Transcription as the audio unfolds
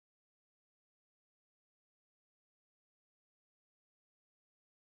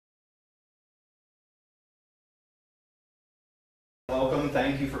Welcome,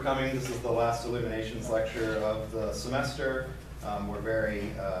 thank you for coming. This is the last Illuminations lecture of the semester. We're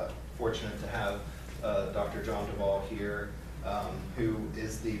very fortunate to have Dr. John Duvall here, who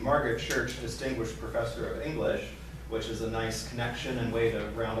is the Margaret Church Distinguished Professor of English, which is a nice connection and way to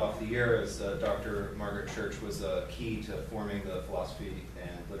round off the year, as Dr. Margaret Church was key to forming the philosophy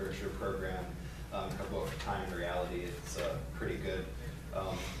and literature program. Her book, Time and Reality, it's a pretty good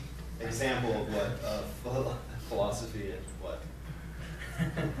example of what philosophy and what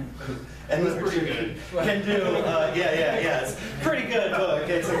and literature can do. Yeah. It's a pretty good book.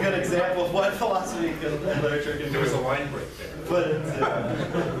 It's a good example of what philosophy and literature can do. There was a line break there. But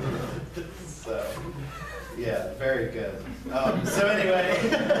so, yeah, very good. So anyway,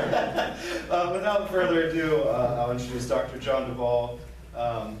 without further ado, I'll introduce Dr. John Duvall,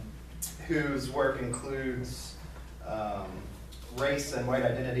 whose work includes Race and White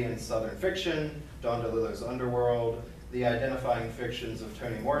Identity in Southern Fiction, Don DeLillo's Underworld, The Identifying Fictions of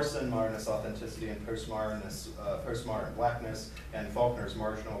Toni Morrison, Modernist Authenticity and Postmodern Blackness, and Faulkner's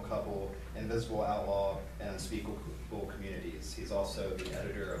Marginal Couple, Invisible Outlaw, and Unspeakable Communities. He's also the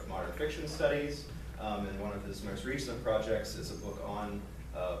editor of Modern Fiction Studies, and one of his most recent projects is a book on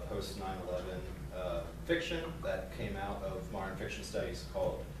post-9/11 fiction that came out of Modern Fiction Studies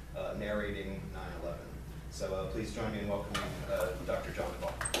called Narrating 9/11. So please join me in welcoming Dr. John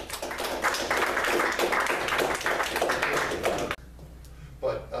Duvall.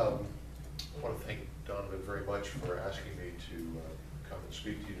 But I want to thank Donovan very much for asking me to come and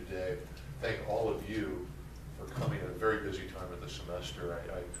speak to you today. Thank all of you for coming at a very busy time of the semester.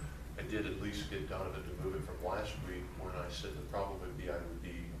 I did at least get Donovan to move it from last week when I said the problem would be I would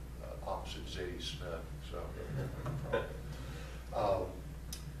be opposite Zadie Smith. So,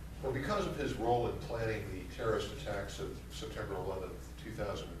 well, because of his role in planning the terrorist attacks of September 11th,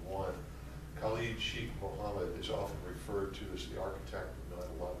 2001, Khalid Sheikh Mohammed is often referred to as the architect of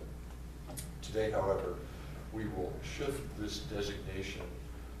 9/11. Today, however, we will shift this designation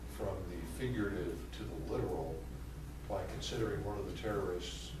from the figurative to the literal by considering one of the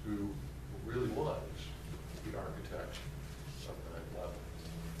terrorists who really was the architect of 9/11.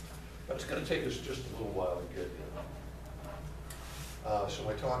 But it's going to take us just a little while to get here. So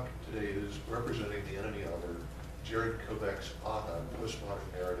my talk today is representing the enemy other, Jarett Kobek's Atta,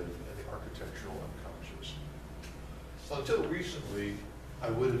 Postmodern Narrative, and the Architectural Unconscious. So until recently, I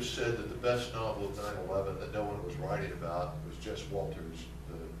would have said that the best novel of 9/11 that no one was writing about was Jess Walter's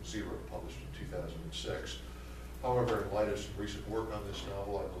The Zero, published in 2006. However, in light of some recent work on this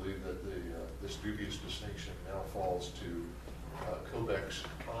novel, I believe that this dubious distinction now falls to Kobek's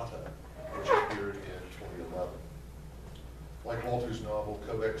Atta, which appeared in 2011. Like Walter's novel,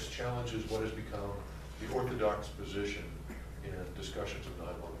 Kobek's challenges what has become the orthodox position in discussions of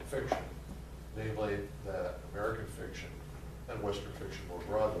 9/11 fiction, namely that American fiction, and Western fiction more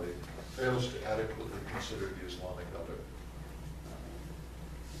broadly, fails to adequately consider the Islamic other.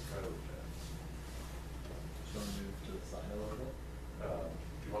 Right over there. Do you want to move to the side a little bit?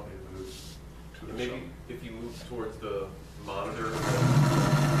 Do you want me to move to the Maybe side? if you move towards the monitor,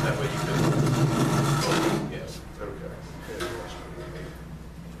 that way you can. Yes. Okay.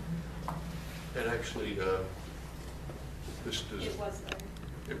 And actually, this does. It was there.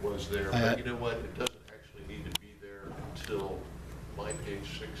 It was there, but you know what? It doesn't actually need to be there until my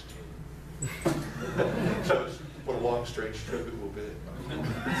page 16. So it's, what a long, strange trip it will be.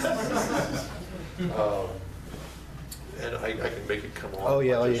 And I can make it come on. Oh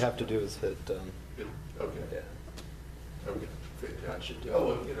yeah, all you have to do is hit. Okay. Yeah. Okay. That should do Oh, it.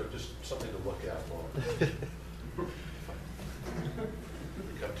 well, you know, just something to look at while it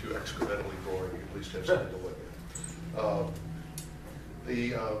got too excrementally boring. You at least have something to look at.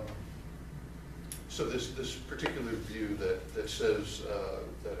 So this particular view that says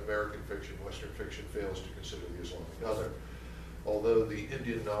that American fiction, Western fiction, fails to consider the Islamic other, although the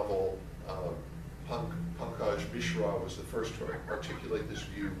Indian novel Pankaj Mishra was the first to articulate this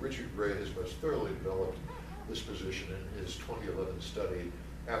view, Richard Gray has most thoroughly developed this position in his 2011 study,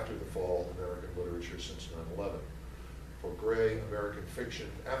 After the Fall of American Literature Since 9/11. For Gray, American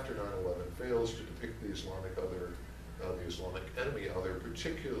fiction after 9/11 fails to depict the Islamic other, the Islamic enemy other,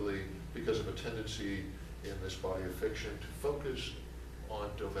 particularly because of a tendency in this body of fiction to focus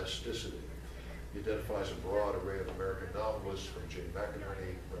on domesticity. He identifies a broad array of American novelists from Jane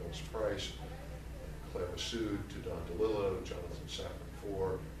McInerney, Reynolds Price, Claire Massoud, to Don DeLillo, Jonathan Safran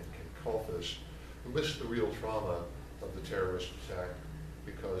Foer, and Ken Kalfus, who missed the real trauma of the terrorist attack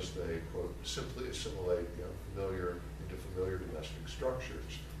because they, quote, simply assimilate the unfamiliar into familiar domestic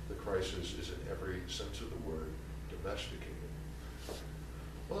structures. The crisis is in every sense of the word domesticated.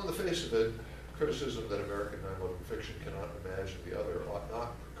 Well, on the face of it, Criticism that American 9/11 fiction cannot imagine the other ought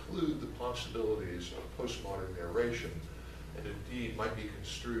not preclude the possibilities of postmodern narration, and indeed might be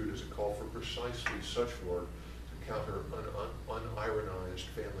construed as a call for precisely such work to counter unironized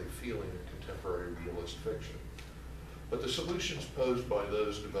family feeling in contemporary realist fiction. But the solutions posed by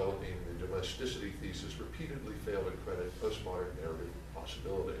those developing the domesticity thesis repeatedly fail to credit postmodern narrative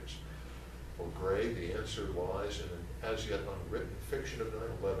possibilities. For Gray, the answer lies in an as-yet unwritten fiction of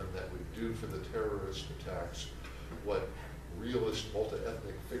 9/11 that would do for the terrorist attacks what realist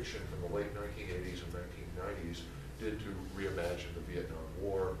multi-ethnic fiction from the late 1980s and 1990s did to reimagine the Vietnam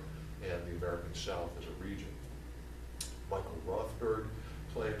War and the American South as a region. Michael Rothberg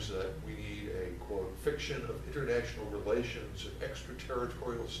claims that we need a, quote, fiction of international relations and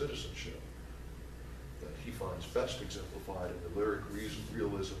extraterritorial citizenship that he finds best exemplified in the lyric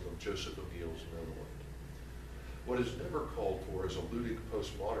realism of Joseph O'Neill's Netherland. What is never called for is a ludic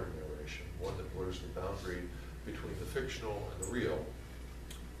postmodern narration, one that blurs the boundary between the fictional and the real.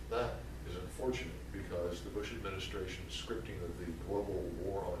 That is unfortunate because the Bush administration's scripting of the global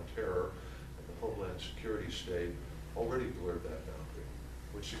war on terror and the Homeland Security state already blurred that boundary,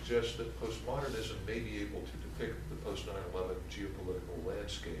 which suggests that postmodernism may be able to depict the post-9/11 geopolitical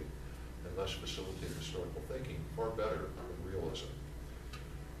landscape and thus facilitate historical thinking far better than realism.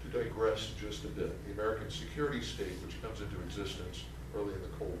 To digress just a bit, the American security state, which comes into existence early in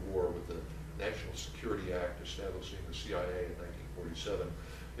the Cold War with the National Security Act establishing the CIA in 1947,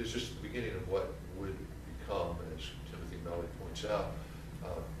 is just the beginning of what would become, as Timothy Melley points out,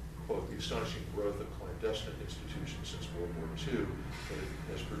 quote, the astonishing growth of clandestine institutions since World War II, that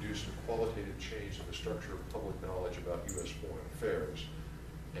it has produced a qualitative change in the structure of public knowledge about U.S. foreign affairs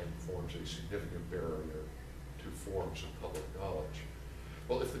and forms a significant barrier to forms of public knowledge.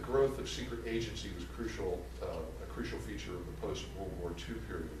 Well, if the growth of secret agency was a crucial feature of the post-World War II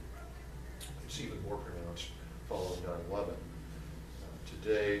period, it's even more pronounced following 9/11.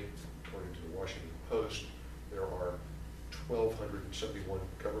 Today, according to the Washington Post, there are 1,271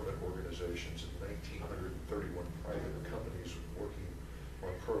 government organizations and 1,931 private companies working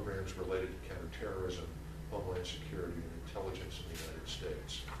on programs related to counterterrorism, homeland security, and intelligence in the United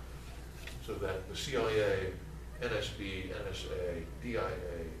States. So that the CIA, NSB, NSA,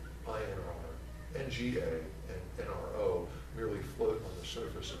 DIA, INR, NGA, and NRO merely float on the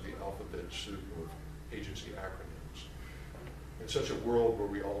surface of the alphabet soup of agency acronyms. In such a world where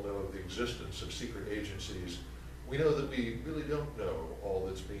we all know of the existence of secret agencies, we know that we really don't know all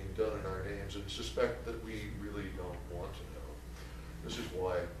that's being done in our names and suspect that we really don't want to know. This is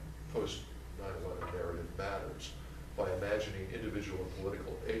why post-9/11 narrative matters. By imagining individual and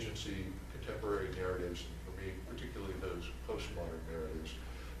political agency, contemporary narratives, for me, particularly those postmodern narratives,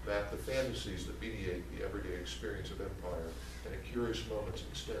 map the fantasies that mediate the everyday experience of empire and at curious moments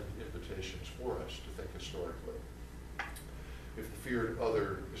extend invitations for us to think historically. If the feared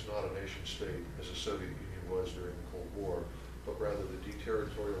other is not a nation state, as the Soviet Union was during the Cold War, but rather the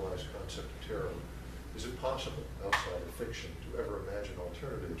deterritorialized concept of terror, is it possible, outside of fiction, to ever imagine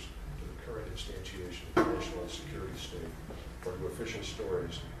alternatives to the current instantiation of the national security state, or to official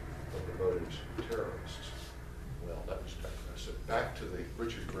stories of the motives of terrorists? Well, that was digressive. Back to the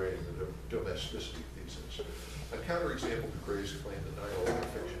Richard Gray and the domesticity thesis. A counterexample to Gray's claim that 9/11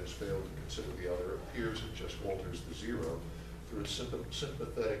 fiction has failed to consider the other appears in Just Walter's The Zero through its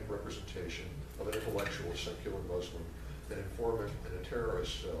sympathetic representation of an intellectual secular Muslim, an informant in a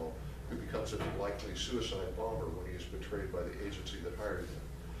terrorist cell who becomes a likely suicide bomber when he is betrayed by the agency that hired him.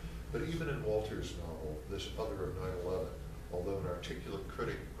 But even in Walter's novel, this other of 9/11, although an articulate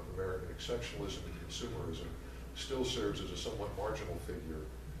critic of American exceptionalism and consumerism, still serves as a somewhat marginal figure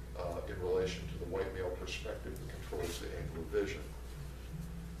in relation to the white male perspective that controls the angle of vision.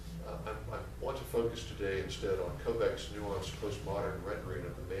 I want to focus today instead on Kobek's nuanced postmodern rendering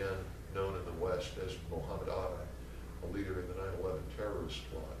of the man known in the West as Mohammed Atta, a leader in the 9/11 terrorist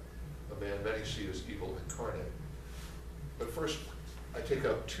plot, a man many see as evil incarnate. But first, I take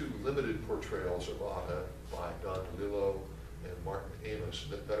up two limited portrayals of Atta by DeLillo and Martin Amis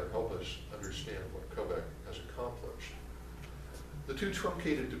that better help us understand what Kobek has accomplished. The two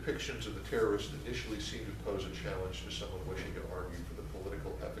truncated depictions of the terrorist initially seem to pose a challenge to someone wishing to argue for the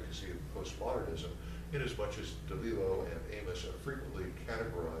political efficacy of postmodernism, inasmuch as DeLillo and Amis are frequently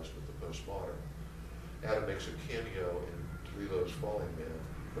categorized with the postmodern. Atta makes a cameo in DeLillo's Falling Man,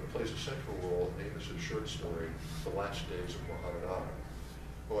 but plays a central role in Amis's short story, The Last Days of Mohammed Atta.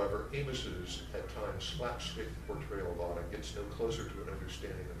 However, Amis's, at times, slapstick portrayal of Atta gets no closer to an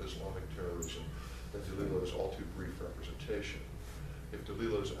understanding of Islamic terrorism than DeLillo's all-too-brief representation. If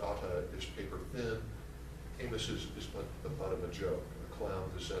DeLillo's Atta is paper-thin, Amis's is but the butt of a joke, a clown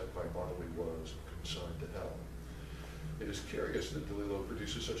beset by bodily woes and consigned to hell. It is curious that DeLillo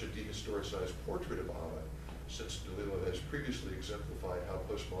produces such a dehistoricized portrait of Atta, since DeLillo has previously exemplified how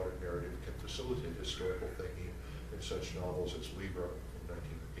postmodern narrative can facilitate historical thinking in such novels as Libra from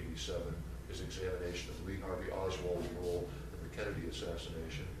 1987, his examination of Lee Harvey Oswald's role in the Kennedy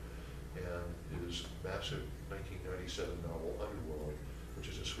assassination, and his massive 1997 novel Underworld, which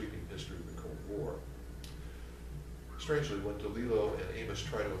is a sweeping history of the Cold War. Strangely, when DeLillo and Amos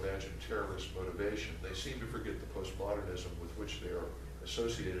try to imagine terrorist motivation, they seem to forget the postmodernism with which they are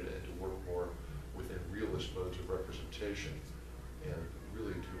associated and to work more within realist modes of representation, and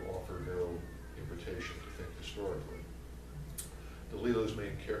really to offer no invitation to think historically. DeLillo's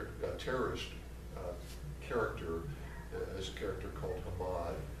main terrorist character is a character called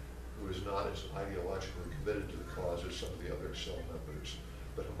Hamad, who is not as ideologically committed to the cause as some of the other cell members,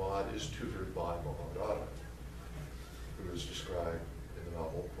 but Hamad is tutored by Mohammed Atta, who is described in the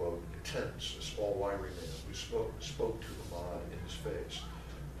novel, quote, intense, a small wiry man who spoke to Hamad in his face.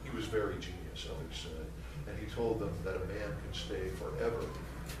 He was very genius, others said, and he told them that a man can stay forever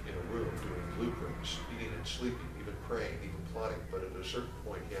in a room doing blueprints, eating and sleeping, even praying, even plotting, but at a certain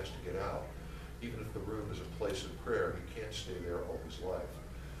point he has to get out. Even if the room is a place of prayer, he can't stay there all his life.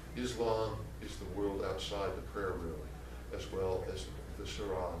 Islam is the world outside the prayer room, as well as the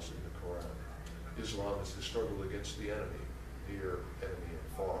surahs in the Quran. Islam is the struggle against the enemy, near, enemy,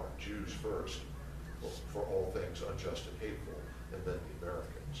 and far, Jews first, for all things unjust and hateful, and then the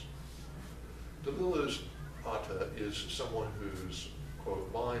Americans. DeLillo's Atta is someone whose,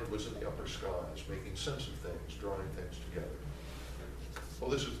 quote, mind was in the upper skies, making sense of things, drawing things together. Well,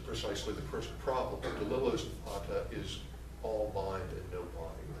 this is precisely the first problem. DeLillo's Atta is all mind and no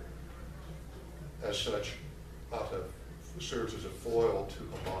body. As such, Atta serves as a foil to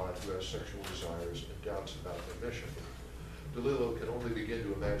Hamad, who has sexual desires and doubts about their mission. DeLillo can only begin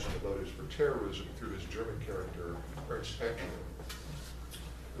to imagine the motives for terrorism through his German character, Ernst Haeckel,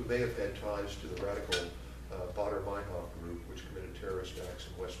 who may have had ties to the radical Baader-Meinhof group, which committed terrorist acts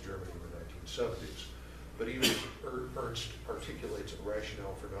in West Germany in the 1970s. But even Ernst articulates a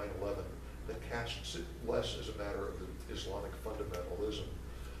rationale for 9/11 that casts it less as a matter of Islamic fundamentalism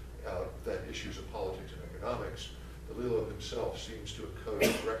than issues of politics and economics. DeLillo himself seems to encode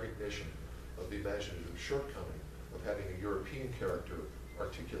a recognition of the imaginative shortcoming of having a European character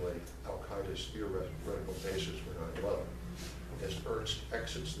articulate Al-Qaeda's theoretical basis for 9/11. As Ernst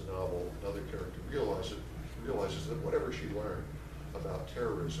exits the novel, another character realizes that whatever she learned about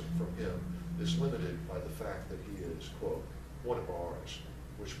terrorism from him is limited by the fact that he is, quote, one of ours,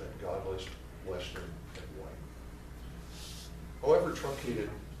 which meant godless, Western, and white. However truncated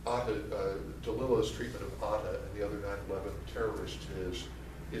DeLillo's treatment of Atta and the other 9/11 terrorists is,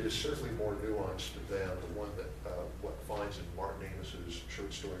 it is certainly more nuanced than the one that one finds in Martin Amos's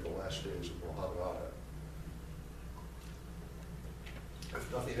short story, The Last Days of Mohammed Atta.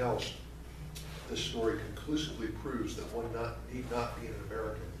 If nothing else, this story conclusively proves that one need not be an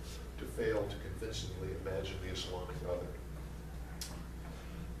American to fail to convincingly imagine the Islamic other.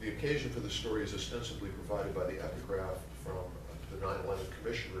 The occasion for the story is ostensibly provided by the epigraph from the 9/11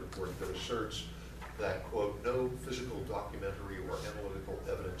 Commission report that asserts that, quote, no physical, documentary, or analytical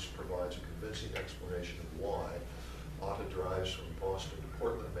evidence provides a convincing explanation of why Atta drives from Boston to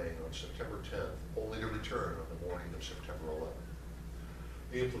Portland, Maine on September 10th, only to return on the morning of September 11th.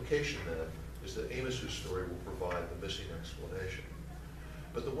 The implication, then, is that Amos's story will provide the missing explanation.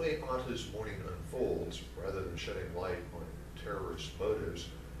 But the way Atta's morning unfolds, rather than shedding light on terrorist motives,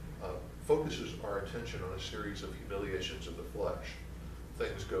 focuses our attention on a series of humiliations of the flesh.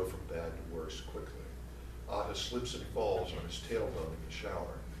 Things go from bad to worse quickly. Atta slips and falls on his tailbone in the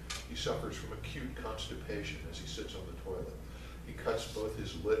shower. He suffers from acute constipation as he sits on the toilet. He cuts both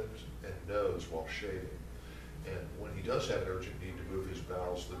his lips and nose while shaving. And when he does have an urgent need to move his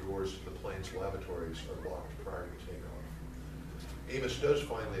bowels, the doors to the plane's lavatories are locked prior to takeoff. Amos does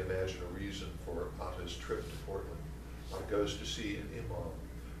finally imagine a reason for Atta's trip to Portland. Atta goes to see an imam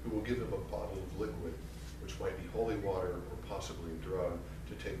who will give him a bottle of liquid, which might be holy water or possibly a drug,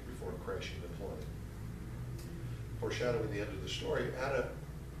 to take before crashing the plane. Foreshadowing the end of the story, Atta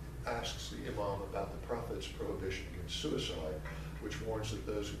asks the imam about the Prophet's prohibition against suicide, which warns that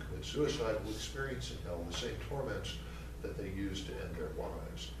those who commit suicide will experience in hell the same torments that they use to end their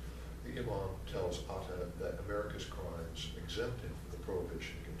lives. The imam tells Atta that America's crimes exempt him from the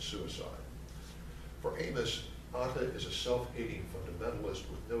prohibition against suicide. For Amos, Atta is a self-hating fundamentalist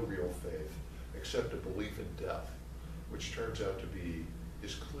with no real faith, except a belief in death, which turns out to be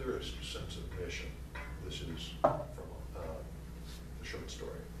his clearest sense of mission. This is from the short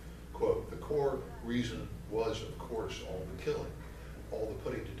story. Quote, the core reason was, of course, all the killing. all the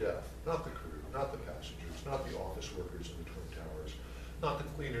putting to death, not the crew, not the passengers, not the office workers in the Twin Towers, not the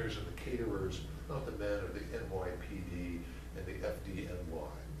cleaners and the caterers, not the men of the NYPD and the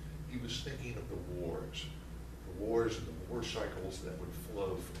FDNY. He was thinking of the wars and the war cycles that would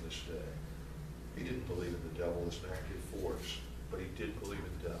flow from this day. He didn't believe in the devil as an active force, but he did believe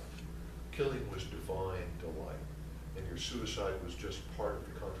in death. Killing was divine delight, and your suicide was just part of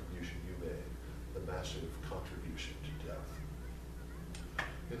the contribution you made, the massive contribution to death.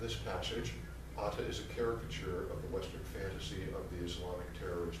 In this passage, Atta is a caricature of the Western fantasy of the Islamic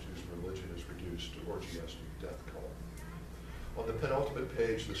terrorist whose religion is reduced to orgiastic death cult. On the penultimate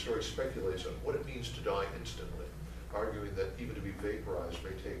page, the story speculates on what it means to die instantly, arguing that even to be vaporized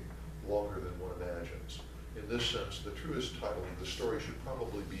may take longer than one imagines. In this sense, the truest title of the story should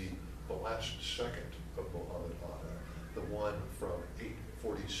probably be The Last Second of Mohammed Atta, the one from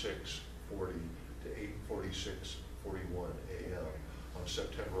 8:46:40 to 8:46:41 a.m. on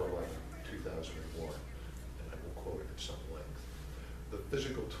September 11, 2001, and I will quote it at some length. The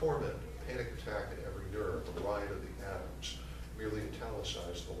physical torment, a panic attack in every nerve, a riot of the atoms, merely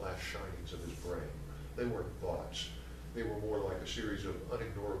italicized the last shinings of his brain. They weren't thoughts. They were more like a series of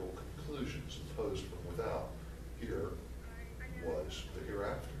unignorable conclusions imposed from without. Here was the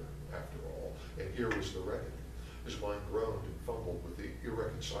hereafter, after all, and here was the reckoning. His mind groaned and fumbled with the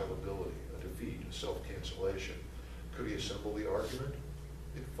irreconcilability, a defeat, a self-cancellation. Could he assemble the argument?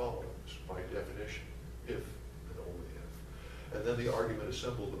 It follows, by definition, if and only if. And then the argument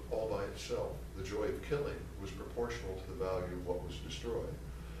assembled all by itself. The joy of killing was proportional to the value of what was destroyed.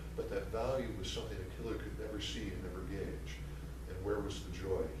 But that value was something a killer could never see and never gauge. And where was the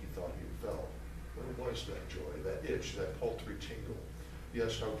joy he thought he had felt? Where was that joy, that itch, that paltry tingle?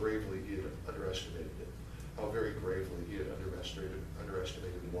 Yes, how gravely he had underestimated it. How very gravely he had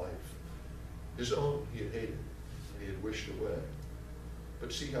underestimated life. His own he had hated, and he had wished away.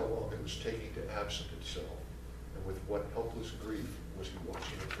 But see how long it was taking to absent itself, and with what helpless grief was he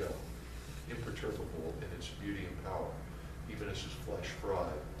watching it go, imperturbable in its beauty and power, even as his flesh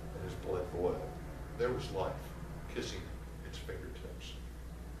fried and his blood boiled. There was life, kissing its fingertips.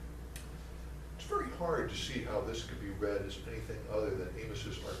 It's very hard to see how this could be read as anything other than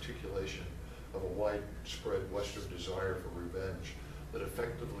Amos's articulation of a widespread Western desire for revenge that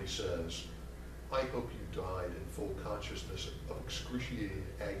effectively says, I hope you died in full consciousness of excruciating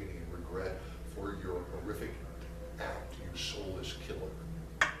agony and regret for your horrific act, you soulless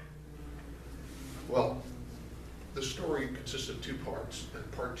killer. Well, the story consists of two parts, and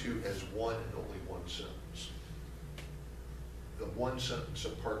part two has one and only one sentence. The one sentence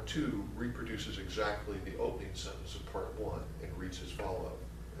of part two reproduces exactly the opening sentence of part one and reads as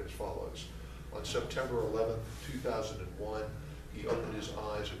follows. On September 11, 2001, he opened his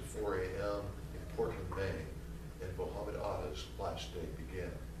eyes at 4 a.m. in Portland, Maine, and Mohammed Atta's last day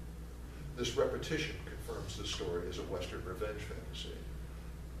began. This repetition confirms the story as a Western revenge fantasy.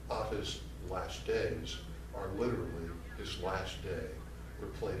 Atta's last days are literally his last day,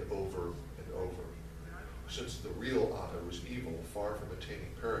 replayed over and over. Since the real Atta was evil, far from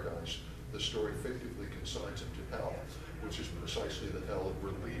attaining paradise, the story fictively consigns him to hell, which is precisely the hell of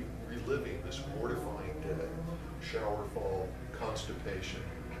reliving this mortifying day. Showerfall, constipation,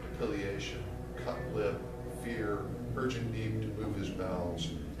 depilation, cut lip, fear, urgent need to move his bowels,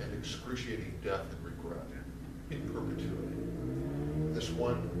 and excruciating death and regret, in perpetuity. This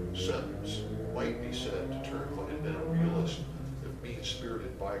one sentence might be said to turn what had been a realist, if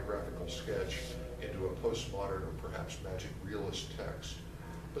mean-spirited biographical sketch into a postmodern or perhaps magic realist text.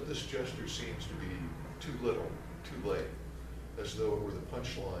 But this gesture seems to be too little, too late, as though it were the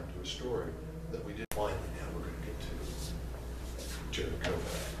punchline to a story that we did. Finally, now we're going to get to Jarett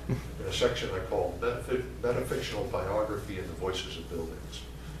Kobek, in a section I call Metafictional Biography and the Voices of Buildings.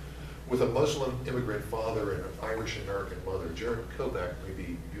 With a Muslim immigrant father and an Irish-American mother, Jarett Kobek may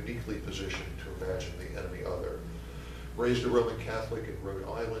be uniquely positioned to imagine the enemy other. Raised a Roman Catholic in Rhode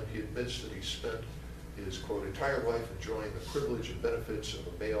Island, he admits that he spent his, quote, entire life enjoying the privilege and benefits of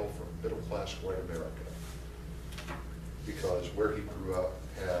a male from middle-class white America, because where he grew up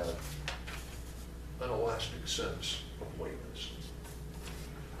had an elastic sense of whiteness.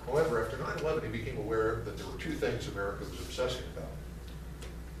 However, after 9/11, he became aware that there were two things America was obsessing about: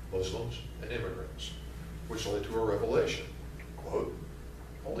 Muslims and immigrants, which led to a revelation. Quote,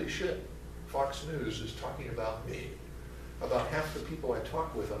 holy shit, Fox News is talking about me. About half the people I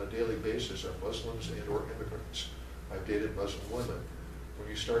talk with on a daily basis are Muslims and or immigrants. I've dated Muslim women. When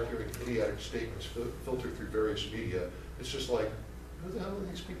you start hearing idiotic statements filtered through various media, it's just like, who the hell are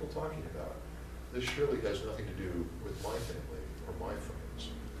these people talking about? This surely has nothing to do with my family or my friends.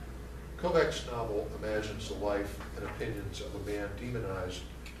 Kobek's novel imagines the life and opinions of a man demonized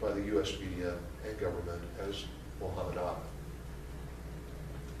by the US media and government as Mohammed Atta.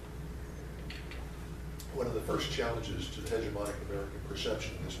 One of the first challenges to the hegemonic American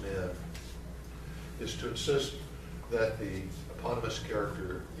perception of this man is to insist that the eponymous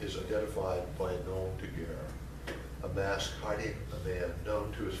character is identified by a nom de guerre, a mask hiding a man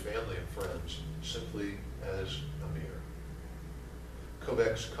known to his family and friends simply as Amir.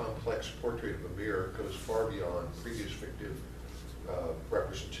 Kobek's complex portrait of Amir goes far beyond previous fictive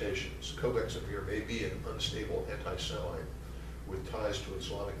representations. Kobek's Amir may be an unstable anti-Semite with ties to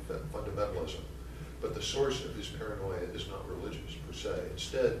Islamic fundamentalism, but the source of his paranoia is not religious per se.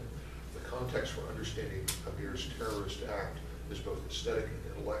 Instead, the context for understanding Amir's terrorist act is both aesthetic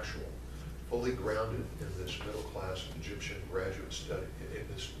and intellectual, fully grounded in this middle-class Egyptian graduate study,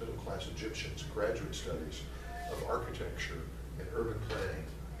 Egyptian's graduate studies of architecture and urban planning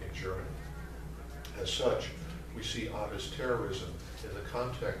in Germany. As such, we see Atta's terrorism in the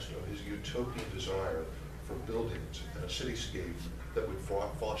context of his utopian desire for buildings and a cityscape that would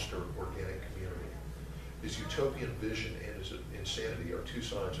foster organic community. His utopian vision and his insanity are two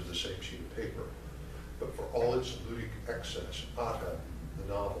sides of the same sheet of paper. But for all its ludic excess, Atta, the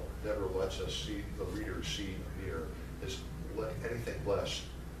novel, never lets us see the reader see Amir as anything less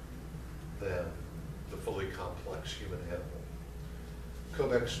than the fully complex human animal.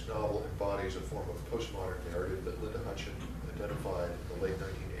 Kobek's novel embodies a form of postmodern narrative that Linda Hutchin identified in the late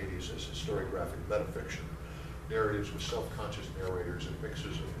 1980s as historiographic metafiction, narratives with self-conscious narrators and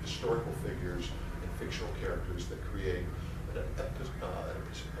mixes of historical figures and fictional characters that create an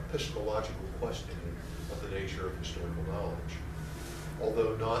epistemological questioning of the nature of historical knowledge.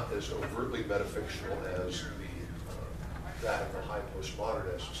 Although not as overtly metafictional as that of the high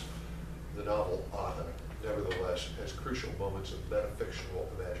postmodernists, the novel Atta nevertheless has crucial moments of metafictional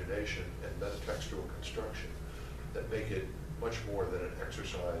imagination and metatextual construction that make it much more than an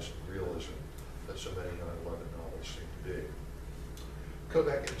exercise in realism that so many 9/11 novels seem to be.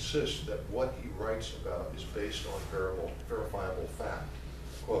 Kobek insists that what he writes about is based on verifiable fact.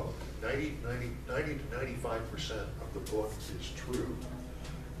 Quote, 90 to 95% of the book is true,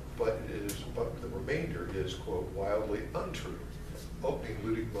 but the remainder is, quote, wildly untrue, opening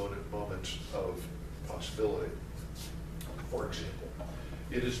ludic moments of possibility. For example,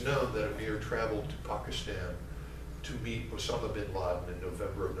 it is known that Amir traveled to Pakistan to meet Osama bin Laden in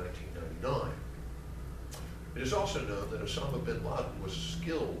November of 1999. It is also known that Osama bin Laden was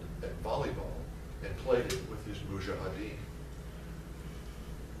skilled at volleyball and played it with his mujahideen.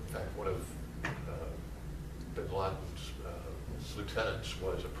 In fact, one of bin Laden's lieutenants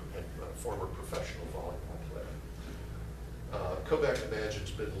was a former professional volleyball player. Kobek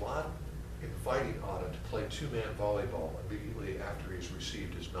imagines bin Laden inviting Atta to play two-man volleyball immediately after he's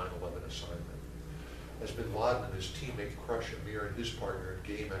received his 9/11 assignment. As bin Laden and his teammate crush Amir and his partner in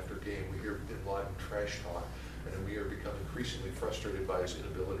game after game, we hear bin Laden trash talk, and Amir become increasingly frustrated by his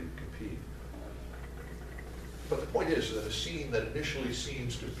inability to compete. But the point is that a scene that initially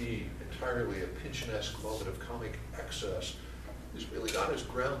seems to be entirely a Pynchonesque moment of comic excess is really not as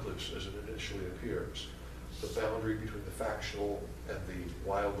groundless as it initially appears. The boundary between the factual and the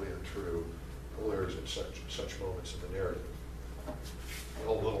wildly untrue blurs at such moments in the narrative.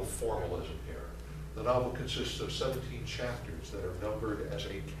 A little formalism here. The novel consists of 17 chapters that are numbered as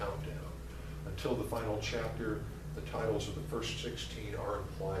a countdown. Until the final chapter, the titles of the first 16 are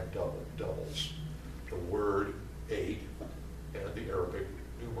implied doubles. The word 8 and the Arabic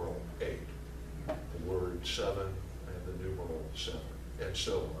numeral 8. The word 7 and the numeral 7, and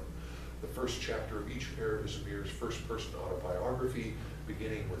so on. The first chapter of each pair is Amir's first-person autobiography,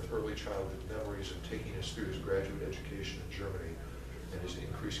 beginning with early childhood memories and taking us through his graduate education in Germany and his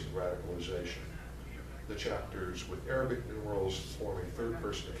increasing radicalization. The chapters with Arabic numerals form a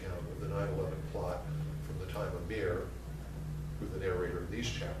third-person account of the 9/11 plot from the time Amir, who the narrator of these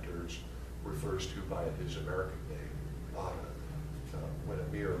chapters refers to by his American name, Atta, when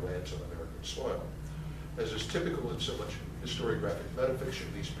Amir lands on American soil. As is typical in so much historiographic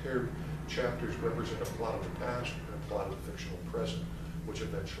metafiction, these paired chapters represent a plot of the past and a plot of the fictional present, which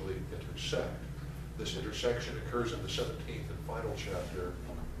eventually intersect. This intersection occurs in the 17th and final chapter,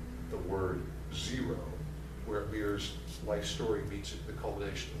 the word 0, where Amir's life story meets the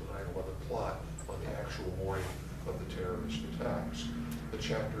culmination of the 9/11 plot on the actual morning of the terrorist attacks. The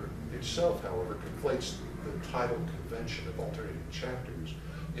chapter itself, however, conflates the title convention of alternating chapters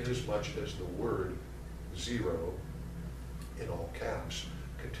inasmuch as the word 0, in all caps,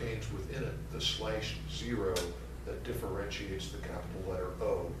 contains within it the /0 that differentiates the capital letter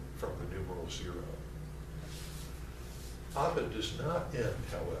O from the numeral 0. Atta does not end,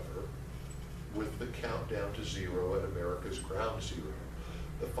 however, with the countdown to zero at America's ground zero.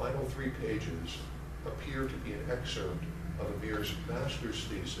 The final 3 pages appear to be an excerpt of Amir's master's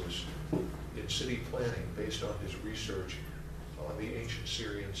thesis in city planning based on his research on the ancient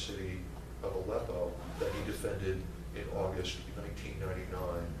Syrian city of Aleppo that he defended in August 1999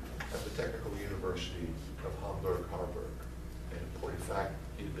 at the Technical University of Hamburg-Harburg. And in point of fact,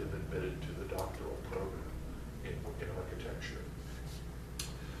 he had been admitted to the doctoral program in architecture.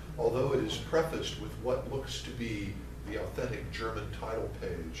 Although it is prefaced with what looks to be the authentic German title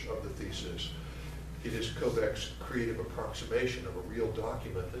page of the thesis, it is Kobek's creative approximation of a real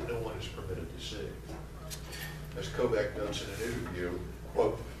document that no one is permitted to see. As Kobek notes in an interview,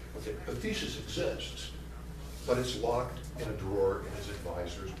 quote, "The thesis exists, but it's locked in a drawer in his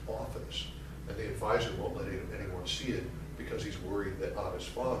advisor's office, and the advisor won't let anyone see it because he's worried that Atta's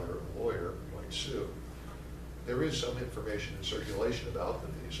father, a lawyer, might sue. There is some information in circulation about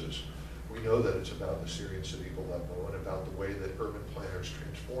the thesis. We know that it's about the Syrian city of Aleppo and about the way that urban planners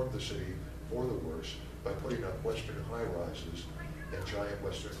transformed the city for the worse by putting up Western high-rises and giant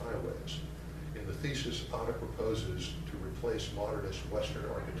Western highways. In the thesis, Atta proposes to replace modernist Western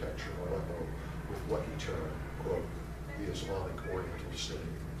architecture in Aleppo with what he termed, quote, the Islamic Oriental city."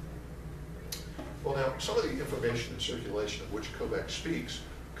 Well, now, some of the information in circulation of which Kobek speaks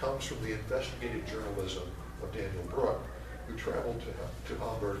comes from the investigative journalism of Daniel Bruck, who traveled to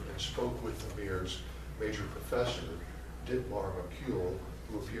Hamburg and spoke with Amir's major professor, Dietmar Merkuhl,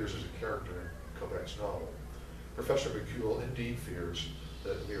 who appears as a character in Kobek's novel. Professor Merkuhl indeed fears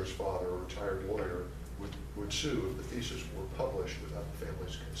that Amir's father, a retired lawyer, would sue if the thesis were published without the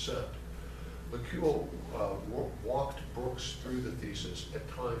family's consent. Merkuhl walked Brooks through the thesis, at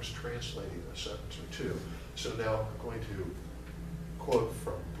times translating a sentence or two. So now I'm going to quote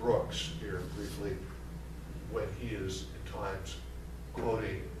from Brooks here briefly, when he is at times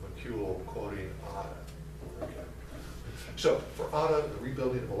quoting Merkuhl, quoting Atta. Okay. So for Atta, the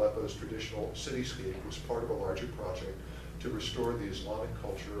rebuilding of Aleppo's traditional cityscape was part of a larger project to restore the Islamic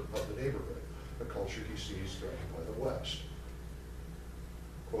culture of the neighborhood, a culture he sees threatened by the West.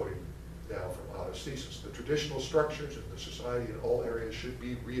 Quoting now from Atta's thesis, "The traditional structures in the society in all areas should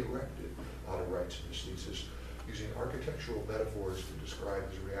be re-erected," Atta writes in his thesis, using architectural metaphors to describe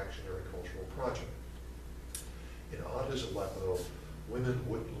his reactionary cultural project. In Atta's Aleppo, women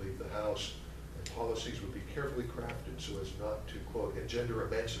wouldn't leave the house, and policies would be carefully crafted so as not to, quote, engender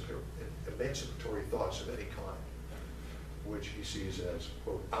emancipatory thoughts of any kind, which he sees as,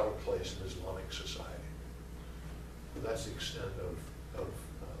 quote, out of place in Islamic society. So that's the extent of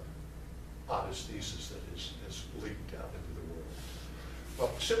Atta's thesis that has leaked out into the world.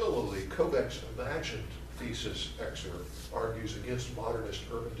 Well, similarly, Kobek's imagined thesis excerpt argues against modernist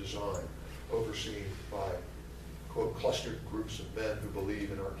urban design overseen by, quote, clustered groups of men who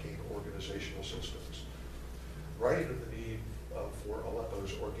believe in arcane organizational systems. Writing of the need for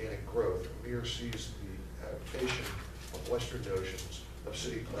Aleppo's organic growth, Amir sees the adaptation of Western notions of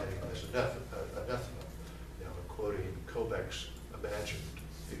city planning as anathema. Now I'm quoting Kobek's imagined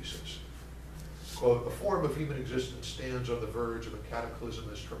thesis. Quote, "A form of human existence stands on the verge of a cataclysm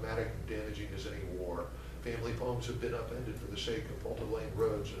as traumatic and damaging as any war. Family homes have been upended for the sake of multi-lane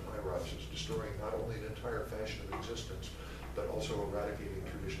roads and high-rises, destroying not only an entire fashion of existence, but also eradicating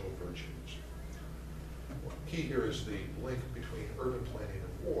traditional virtues." Key here is the link between urban planning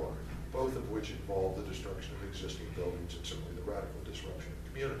and war, both of which involve the destruction of existing buildings and certainly the radical disruption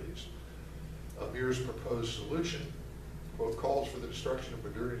of communities. Amir's proposed solution, quote, calls for the destruction of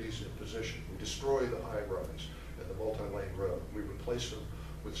modernity's imposition. We destroy the high-rise and the multi-lane road. We replace them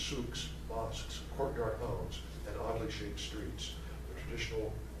with souks, mosques, courtyard homes, and oddly shaped streets. The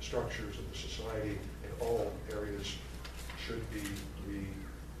traditional structures of the society in all areas should be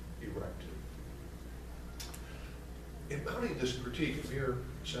re-erected. In mounting this critique, Amir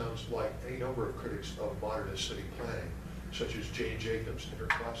sounds like any number of critics of modernist city planning, such as Jane Jacobs in her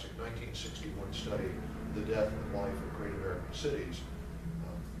classic 1961 study, The Death and Life of Great American Cities.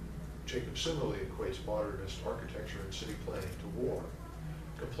 Jacobs similarly equates modernist architecture and city planning to war.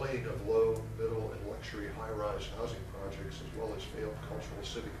 Complaining of low, middle, and luxury high-rise housing projects as well as failed cultural,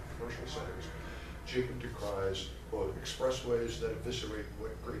 civic, and commercial centers, Jacob decries, quote, expressways that eviscerate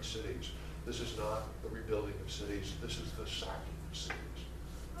great cities. This is not the rebuilding of cities, this is the sacking of cities.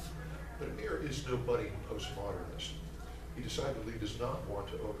 But Amir is no budding postmodernist. He decidedly does not want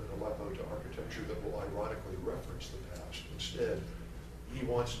to open Aleppo to architecture that will ironically reference the past. Instead, he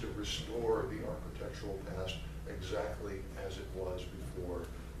wants to restore the architectural past exactly as it was before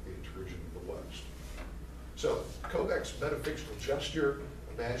the intrusion of the West. So, Kobek's metafictional gesture,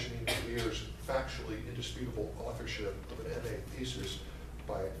 imagining Amir's factually indisputable authorship of an MA thesis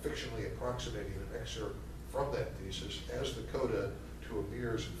by fictionally approximating an excerpt from that thesis as the coda to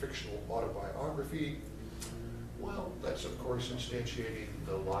Amir's fictional autobiography, well, that's of course instantiating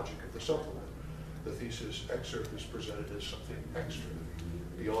the logic of the supplement. The thesis excerpt is presented as something extra,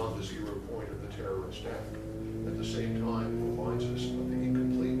 beyond the 0 point of the terrorist act. At the same time, it reminds us of the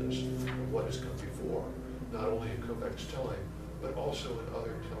incompleteness of what has come before, not only in Kobek's telling, but also in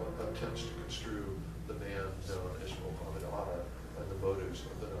other attempts to construe the man known as Mohammed Atta and the motives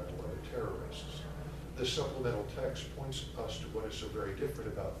of the 9/11 terrorists. This supplemental text points us to what is so very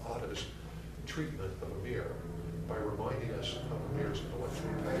different about Atta's treatment of Amir. By reminding us of Amir's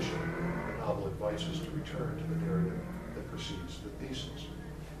intellectual passion, the novel invites us to return to the narrative that precedes the thesis.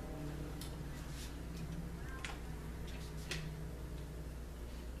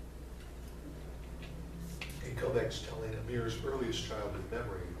 In Kobek's telling, Amir's earliest childhood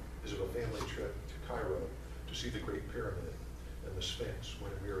memory is of a family trip to Cairo to see the Great Pyramid and the Sphinx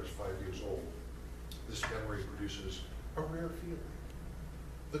when Amir is 5 years old. This memory produces a rare feeling.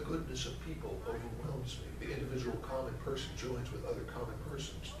 The goodness of people overwhelms me. The individual common person joins with other common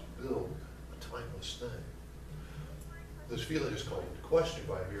persons to build a timeless thing. This feeling is called into question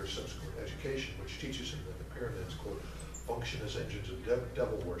by Amir's subsequent education, which teaches him that the pyramids, quote, function as engines of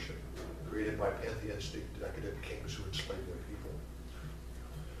devil worship, created by pantheistic decadent kings who enslaved their people.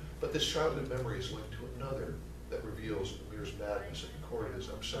 But this childhood memory is linked to another that reveals Amir's madness at the core of his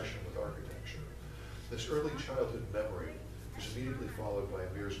obsession with architecture. This early childhood memory is immediately followed by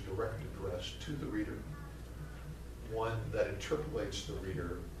Amir's direct address to the reader, one that interpolates the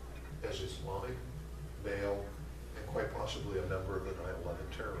reader as Islamic, male, and quite possibly a member of the 9/11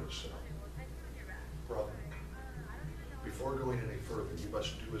 terrorist cell. Brother, before going any further, you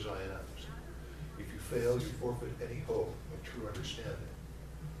must do as I ask. If you fail, you forfeit any hope of true understanding.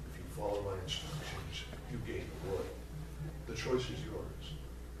 If you follow my instructions, you gain the world. The choice is yours.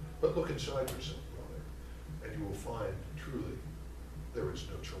 But look inside yourself, brother, and you will find, truly, there is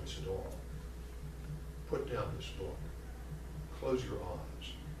no choice at all. Put down this book. Close your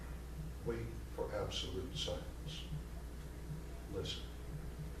eyes. Wait for absolute silence. Listen.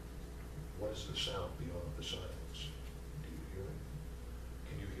 What is the sound beyond the silence? Do you hear it?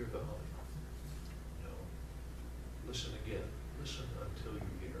 Can you hear the humming? No. Listen again. Listen until you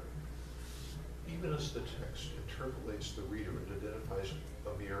hear. Even as the text interpolates the reader and identifies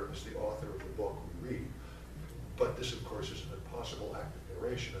Amir as the author of the book we read, but this, of course, is an impossible act of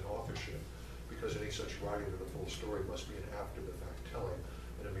narration and authorship, because any such writing of the full story must be an after-the-fact telling,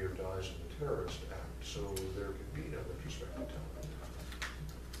 and Amir dies in the terrorist act, so there can be no retrospective telling.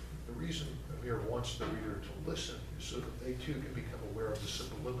 The reason Amir wants the reader to listen is so that they too can become aware of the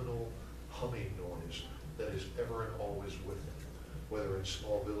subliminal humming noise that is ever and always with him, whether in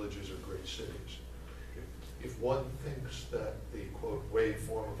small villages or great cities. If one thinks that the, quote,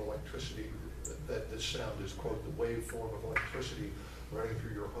 waveform of electricity, that this sound is, quote, the waveform of electricity running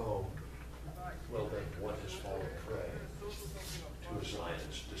through your home, well then one has fallen prey to a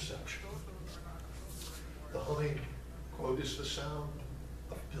Zionist deception. The humming, quote, is the sound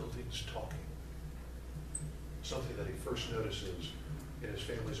of buildings talking. Something that he first notices in his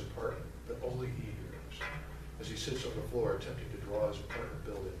family's apartment, but only he hears. As he sits on the floor attempting to draw his apartment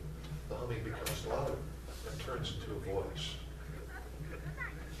building, the humming becomes louder and turns into a voice.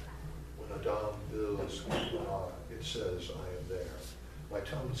 When Adam builds, it says, I am there. My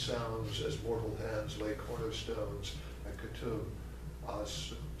tongue sounds as mortal hands lay cornerstones at Kutub,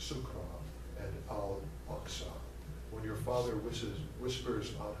 As-Sukra, and Al-Aqsa. When your father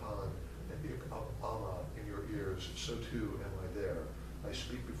whispers Adhan and Amma in your ears, so too am I there. I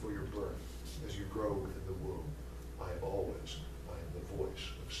speak before your birth, as you grow within the womb. I am the voice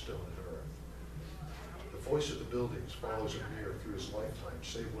of stone and earth. The voice of the buildings follows Amir through his lifetime,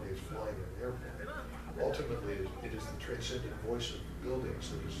 save when he is flying in an airplane. Ultimately, it is the transcendent voice of the buildings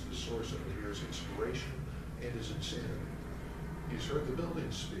that is the source of Amir's inspiration and his insanity. He's heard the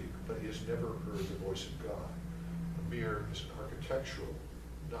buildings speak, but he has never heard the voice of God. Amir is an architectural,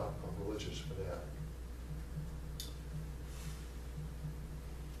 not a religious fanatic.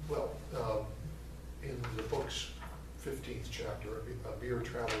 Well, in the book's 15th chapter, Amir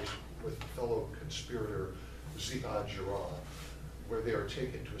travels with fellow conspirator Ziad Jarrett, where they are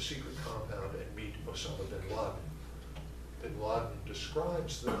taken to a secret compound and meet Osama bin Laden. Bin Laden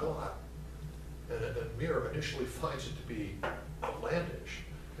describes the plot, and Amir initially finds it to be outlandish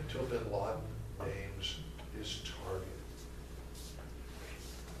until bin Laden names his target.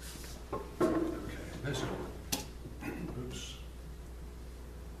 Okay, this one. Oops.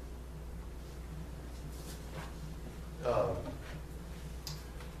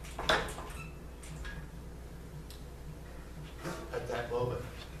 At that moment,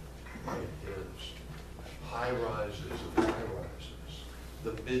 It is. High rises of high rises.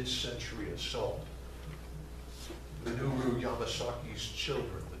 The mid-century assault. Minoru Yamasaki's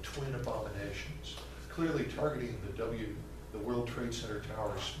children, the twin abominations. Clearly targeting the World Trade Center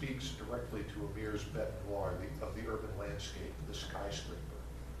tower speaks directly to Amir's bête noire of the urban landscape, the skyscraper.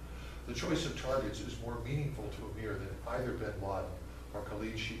 The choice of targets is more meaningful to Amir than either bin Laden or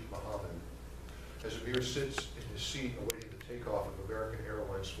Khalid Sheikh Mohammed. As Amir sits in his seat awaiting the takeoff of American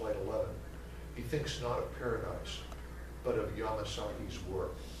Airlines Flight 11, he thinks not of paradise, but of Yamasaki's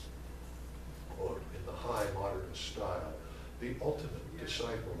work. Quote, in the high modernist style, the ultimate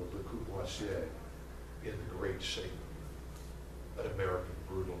disciple of Le Corbusier in the great Satan, an American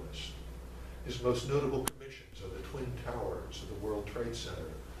brutalist. His most notable commissions are the Twin Towers of the World Trade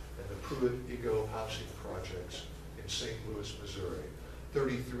Center and the Pruitt-Igoe housing projects in St. Louis, Missouri.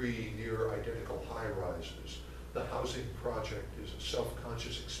 33 near-identical high-rises. The housing project is a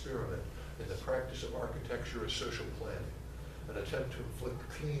self-conscious experiment in the practice of architecture as social planning, an attempt to inflict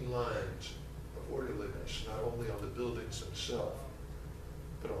clean lines of orderliness not only on the buildings themselves,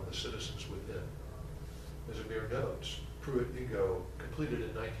 but on the citizens within. As Amir notes, Pruitt-Igoe, completed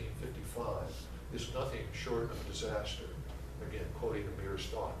in 1955, is nothing short of disaster. Again, quoting Amir's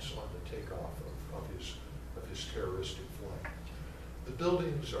thoughts on the takeoff of his terroristic flight. The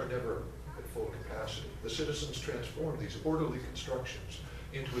buildings are never at full capacity. The citizens transform these orderly constructions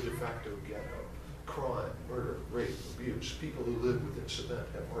into a de facto ghetto. Crime, murder, rape, abuse. People who live within cement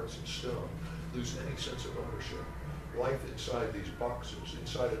have hearts of stone, lose any sense of ownership. Life inside these boxes,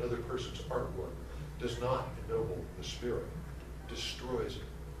 inside another person's artwork, does not ennoble the spirit, destroys it,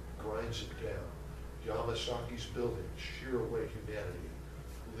 grinds it down. Yamasaki's buildings shear away humanity,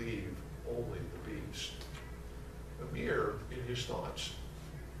 leave only the beast. Amir, in his thoughts,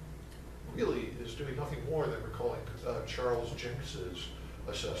 really is doing nothing more than recalling Charles Jenks's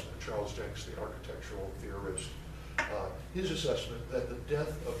assessment. Charles Jenks, the architectural theorist, his assessment that the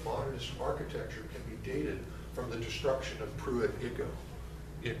death of modernist architecture can be dated from the destruction of Pruitt-Igoe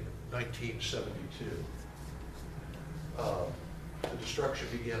in 1972. The destruction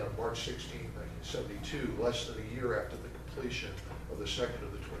began on March 16, 1972, less than a year after the completion of the second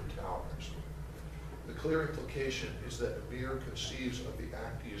of the Twin Towers. The clear implication is that Amir conceives of the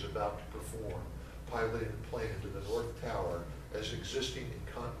act he is about to perform, piloting the plane into the North Tower, as existing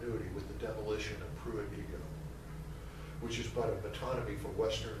in continuity with the demolition of Pruitt-Igoe, which is but a metonymy for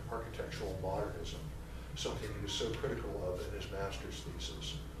Western architectural modernism, something he was so critical of in his master's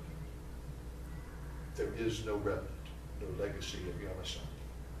thesis. There is no remnant, no legacy of Yamasaki.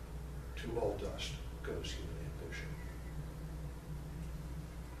 To all dust goes human ambition.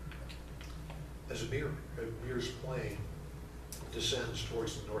 As Amir's plane descends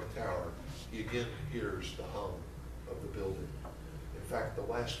towards the North Tower, he again hears the hum of the building. In fact,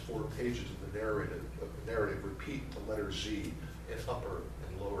 the last 4 pages of the narrative repeat the letter Z in upper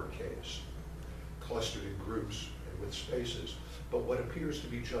and lower case, clustered in groups and with spaces. But what appears to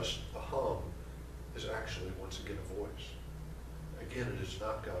be just a hum is actually, once again, a voice. Again, it is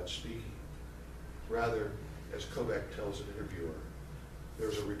not God speaking. Rather, as Kobek tells an interviewer,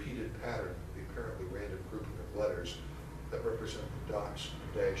 there's a repeated pattern in the apparently random grouping of letters that represent the dots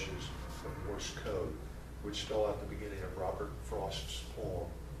and dashes of Morse code, which spell out the beginning of Robert Frost's poem,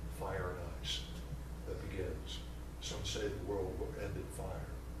 Fire and Ice, that begins, some say the world will end in fire,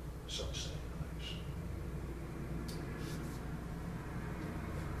 some say in ice.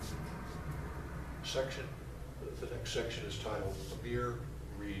 The next section is titled, Amir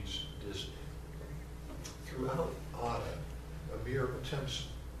Reads Disney. Throughout Atta, Amir attempts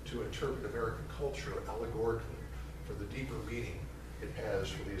to interpret American culture allegorically for the deeper meaning it has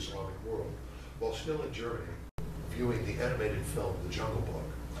for the Islamic world, while still in Germany, viewing the animated film The Jungle Book,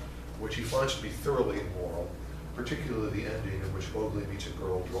 which he finds to be thoroughly immoral, particularly the ending in which Mowgli meets a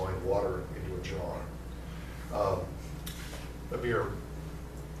girl drawing water into a jar. Amir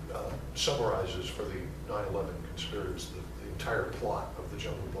summarizes for the 9/11 conspirators the entire plot of The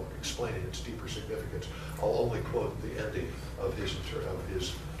Jungle Book, explaining its deeper significance. I'll only quote the ending of his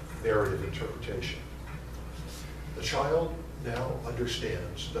narrative interpretation. The child now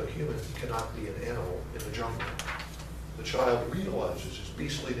understands that a human cannot be an animal in the jungle. The child realizes his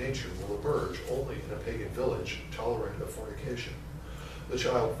beastly nature will emerge only in a pagan village tolerant of fornication. The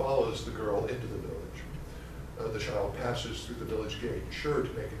child follows the girl into the village. The child passes through the village gate, sure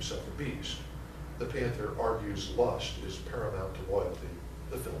to make himself a beast. The panther argues lust is paramount to loyalty.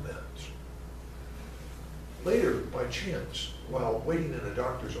 The film ends. Later, by chance, while waiting in a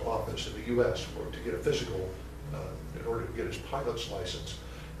doctor's office in the U.S. to get a physical in order to get his pilot's license,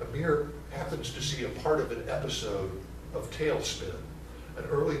 Amir happens to see a part of an episode of Tailspin, an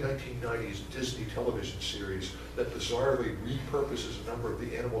early 1990s Disney television series that bizarrely repurposes a number of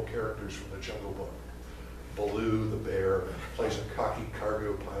the animal characters from the Jungle Book. Baloo, the bear, plays a cocky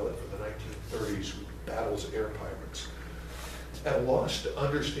cargo pilot from the 1930s who battles air pirates. At a loss to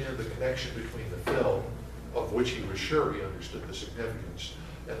understand the connection between the film, of which he was sure he understood the significance,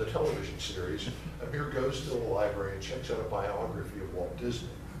 and the television series, Amir goes to the library and checks out a biography of Walt Disney.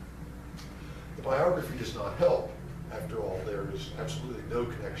 The biography does not help. After all, there is absolutely no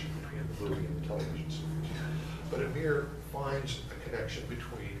connection between the movie and the television series. But Amir finds a connection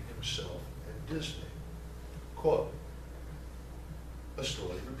between himself and Disney. Quote, a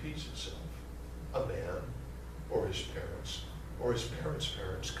story repeats itself. A man, or his parents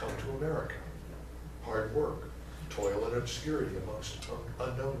parents come to America. Hard work, toil and obscurity amongst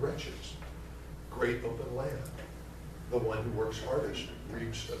unknown wretches. Great open land. The one who works hardest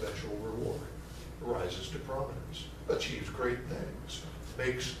reaps eventual reward, rises to prominence, achieves great things,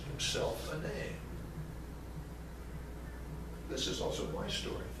 makes himself a name. This is also my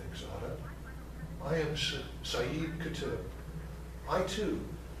story, thinks Atta. I am Saeed Qutb. I too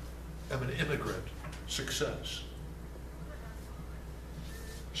am an immigrant success.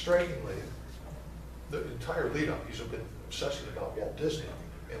 Strikingly, the entire lead-up, he's been obsessing about Walt Disney,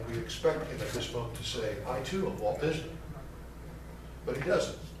 and we expect him at this moment to say, I too am Walt Disney. But he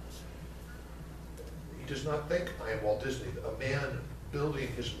doesn't. He does not think I am Walt Disney, a man building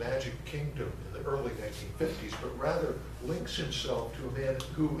his magic kingdom in the early 1950s, but rather links himself to a man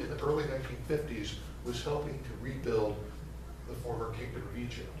who in the early 1950s was helping to rebuild the former kingdom of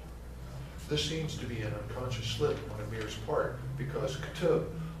Egypt. This seems to be an unconscious slip on Amir's part because Qutb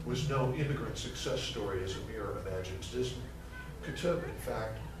was no immigrant success story as Amir imagines Disney. Qutb, in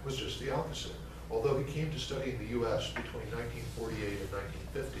fact, was just the opposite. Although he came to study in the US between 1948 and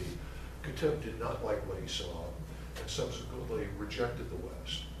 1950, Qutb did not like what he saw and subsequently rejected the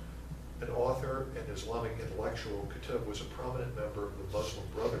West. An author and Islamic intellectual, Qutb was a prominent member of the Muslim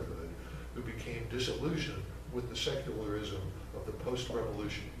Brotherhood who became disillusioned with the secularism of the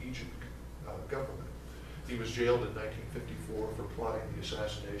post-revolution Egypt government. He was jailed in 1954 for plotting the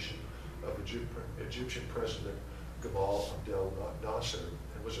assassination of Egyptian President Gamal Abdel Nasser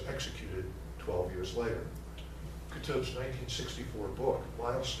and was executed 12 years later. Qutb's 1964 book,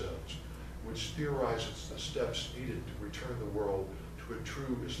 Milestones, which theorizes the steps needed to return the world to a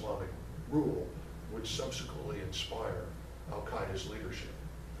true Islamic rule, would subsequently inspire Al-Qaeda's leadership.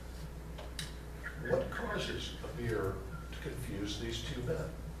 What causes Amir to confuse these two men?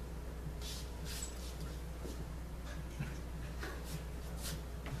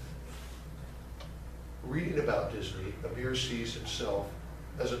 Reading about Disney, Amir sees himself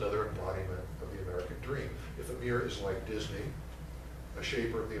as another embodiment of the American dream. If Amir is like Disney, a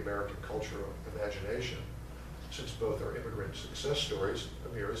shaper of the American cultural imagination, since both are immigrant success stories,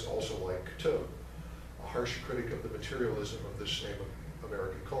 Amir is also like Qutb, a harsh critic of the materialism of this same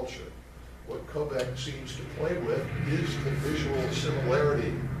American culture. What Kobek seems to play with is the visual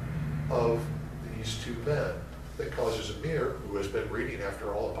similarity of these two men that causes Amir, who has been reading,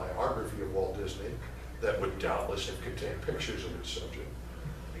 after all, a biography of Walt Disney that would doubtless have contained pictures of its subject,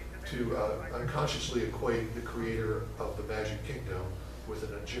 to unconsciously equate the creator of the Magic Kingdom with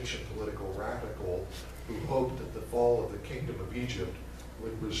an Egyptian political radical who hoped that the fall of the Kingdom of Egypt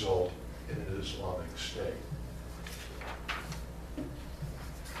would result in an Islamic state.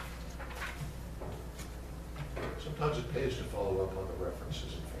 Sometimes it pays to follow up on the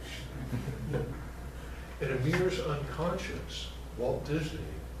references in fiction. In Amir's unconscious, Walt Disney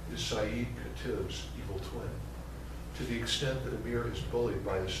is Saeed Qutb's evil twin. To the extent that Amir is bullied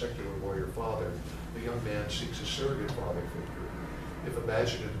by his secular lawyer father, the young man seeks a surrogate father figure. If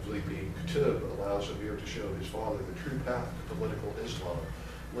imaginatively being Qutb allows Amir to show his father the true path to political Islam,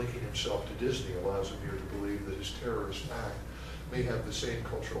 linking himself to Disney allows Amir to believe that his terrorist act may have the same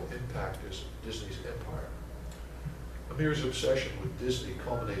cultural impact as Disney's empire. Amir's obsession with Disney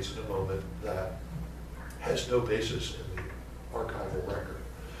culminates in a moment that has no basis in the archival record.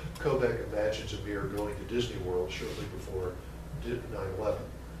 Kobek imagines Amir going to Disney World shortly before 9/11.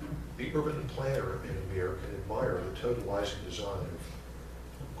 The urban planner in Amir can admire the totalizing design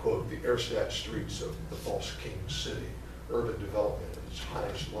of, quote, the Erstadt streets of the false King's City, urban development at its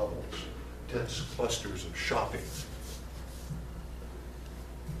highest levels, dense clusters of shopping.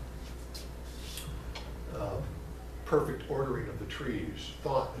 Perfect ordering of the trees,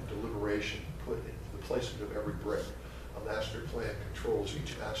 thought and deliberation put into the placement of every brick. A master plan controls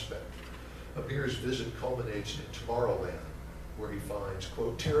each aspect. Amir's visit culminates in Tomorrowland, where he finds,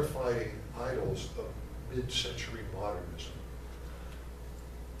 quote, terrifying idols of mid-century modernism.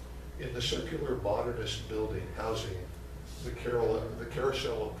 In the circular modernist building housing the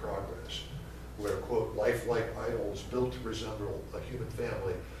carousel of progress, where, quote, lifelike idols built to resemble a human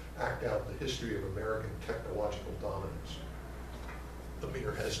family act out the history of American technological dominance.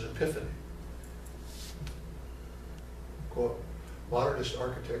 Amir has an epiphany. Quote, modernist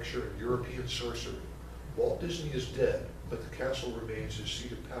architecture and European sorcery. Walt Disney is dead, but the castle remains his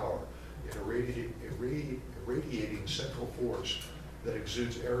seat of power, an irradiating central force that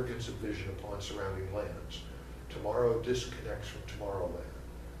exudes arrogance of vision upon surrounding lands. Tomorrow disconnects from Tomorrowland.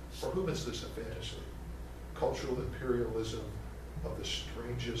 For whom is this a fantasy? Cultural imperialism of the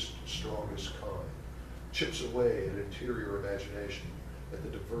strangest, strongest kind, chips away at interior imagination, at the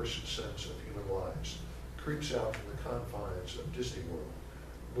diverse sense of human lives, creeps out from the confines of Disney World,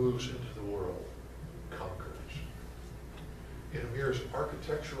 moves into the world, conquers. In Amir's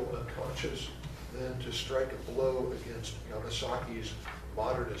architectural unconscious, then to strike a blow against Yamasaki's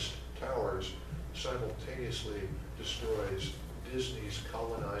modernist towers simultaneously destroys Disney's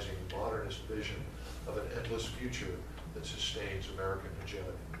colonizing modernist vision of an endless future that sustains American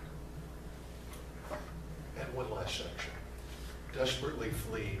hegemony. And one last section, desperately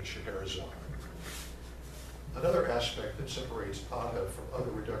fleeing Scheherazade. Another aspect that separates Atta from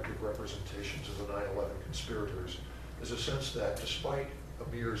other reductive representations of the 9/11 conspirators is a sense that despite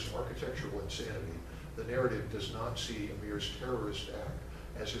Amir's architectural insanity, the narrative does not see Amir's terrorist act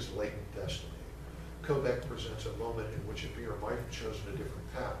as his latent destiny. Kobek presents a moment in which Amir might have chosen a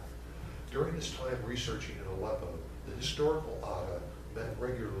different path. During his time researching in Aleppo, the historical Atta met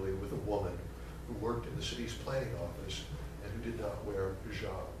regularly with a woman who worked in the city's planning office and who did not wear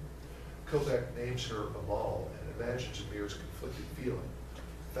hijab. Kobek names her Amal and imagines Amir's conflicted feeling,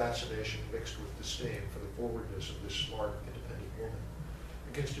 fascination mixed with disdain for the forwardness of this smart, independent woman.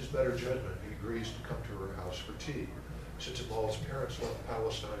 Against his better judgment, he agrees to come to her house for tea. Since Amal's parents left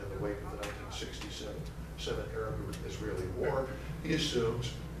Palestine in the wake of the 1967 Arab-Israeli war, he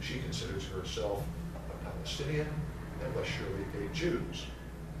assumes she considers herself a Palestinian and must surely hate Jews,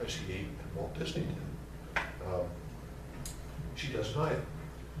 as he and Walt Disney did. She does neither.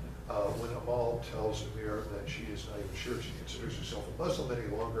 When Amal tells Amir that she is not even sure she considers herself a Muslim any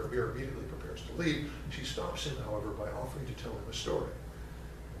longer, Amir immediately prepares to leave. She stops him, however, by offering to tell him a story.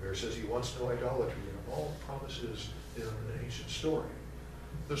 Amir says he wants no idolatry, and Amal promises him an ancient story.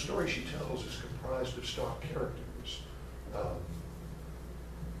 The story she tells is comprised of stock characters.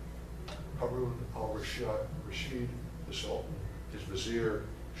 Harun al-Rashid, the Sultan, his vizier,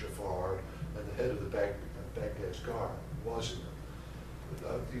 Jafar, and the head of the Baghdad's guard, Wazir.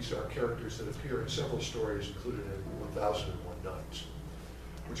 These are characters that appear in several stories included in 1001 Nights,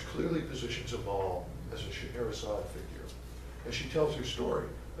 which clearly positions Amal as a Scheherazade figure. As she tells her story,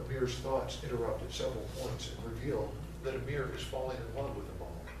 Amir's thoughts interrupt at several points and reveal that Amir is falling in love with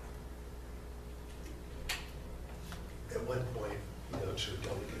Amal. At one point, he notes her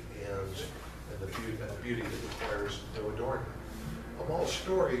delicate hands and the beauty that requires no adornment. Amal's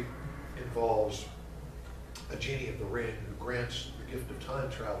story involves a genie of the ring who grants the gift of time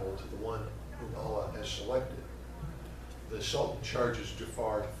travel to the one whom Allah has selected. The Sultan charges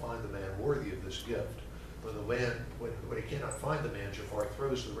Jafar to find the man worthy of this gift. When he cannot find the man, Jafar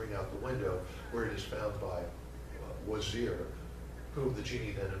throws the ring out the window, where it is found by Wazir, whom the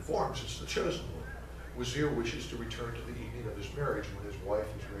genie then informs is the chosen one. Wazir wishes to return to the evening of his marriage when his wife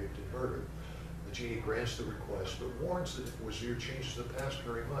is raped and murdered. The genie grants the request, but warns that if Wazir changes the past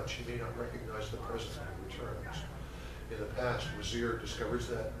very much, he may not recognize the present when he returns. In the past, Wazir discovers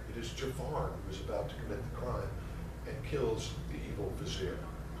that it is Jafar who is about to commit the crime and kills the evil vizier.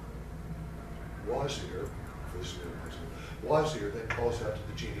 Wazir then calls out to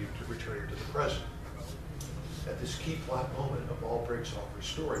the genie to return him to the present. At this key plot moment, Amal breaks off her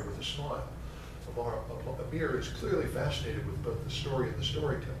story with a smile. Amir is clearly fascinated with both the story and the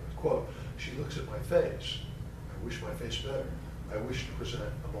storyteller. Quote, she looks at my face. I wish my face better. I wish to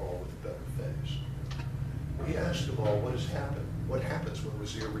present Amal with a better face. He asks Amal what has happened, what happens when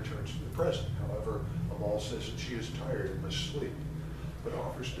Wazir returns to the present. However, Amal says that she is tired and must sleep, but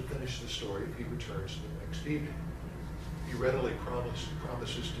offers to finish the story if he returns the next evening. He readily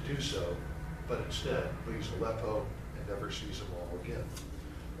promises to do so, but instead leaves Aleppo and never sees Amal again.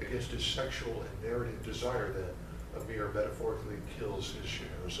 Against his sexual and narrative desire, then, Amir metaphorically kills his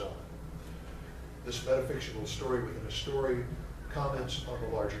Scheherazade. This metafictional story within a story comments on the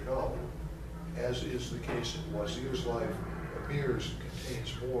larger novel. As is the case in Wazir's life, Amir's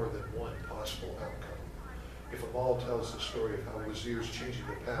contains more than one possible outcome. If Amal tells the story of how Wazir's changing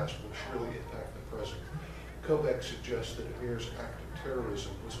the past will surely impact the present, Kobek suggests that Amir's act of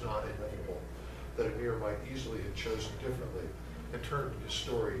terrorism was not inevitable, that Amir might easily have chosen differently and turned his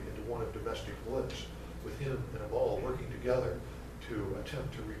story into one of domestic bliss, with him and Amal working together to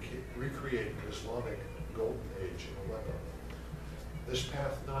attempt to recreate an Islamic golden age in Aleppo. This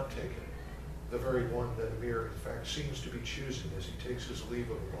path not taken, the very one that Amir in fact seems to be choosing as he takes his leave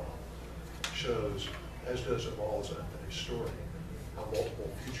of Amal, shows, as does Amal's unfinished story, how multiple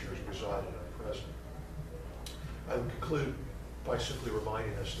futures reside in our present. I would conclude by simply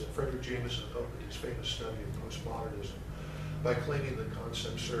reminding us that Frederick Jameson opened his famous study of postmodernism by claiming the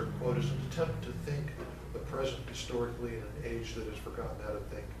concept served, quote, as an attempt to think the present historically in an age that has forgotten how to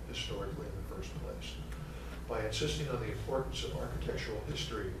think historically in the first place. By insisting on the importance of architectural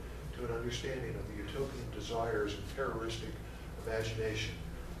history to an understanding of the utopian desires and terroristic imagination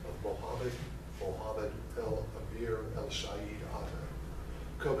of Mohammed El-Said Atta,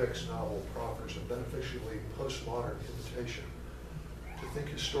 Kobek's novel proffers a beneficially postmodern invitation to think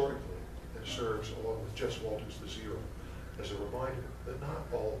historically and serves, along with Jess Walter's The Zero, as a reminder that not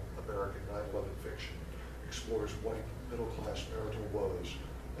all American 9/11 fiction explores white middle-class marital woes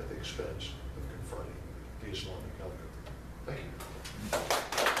at the expense of confronting the Islamic other. Thank you.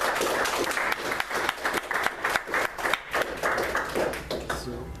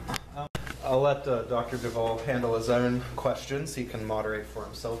 I'll let Dr. Duvall handle his own questions. He can moderate for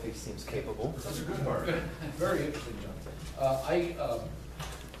himself. He seems capable. That's a good part. Very interesting, John.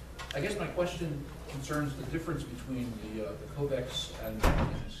 I guess my question concerns the difference between the Kobek's and the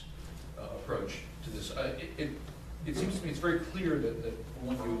Atta's approach to this. It seems to me it's very clear that from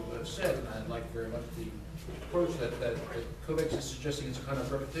what you have said, and I like very much the approach that Kobek is suggesting is a kind of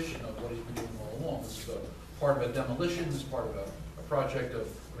repetition of what he's been doing all along. This is a part of a demolition, this is part of a project of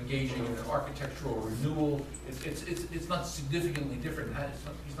engaging in an architectural renewal. It's not significantly different.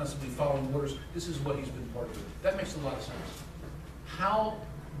 He's not simply following orders. This is what he's been part of. That makes a lot of sense. How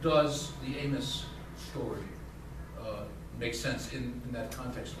does the Amos story make sense in that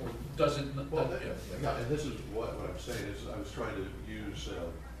context, or does it? Well, yeah, and this is what I'm saying is I was trying to use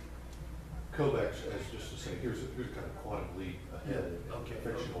Kobek's as just to say here's kind of quantum leap ahead in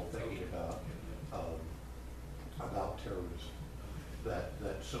fictional thinking about terrorism. That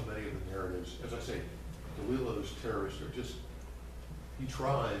so many of the narratives, as I say, DeLillo's terrorists are just, he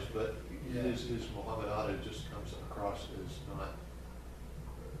tries, but his Mohammed Atta just comes across as not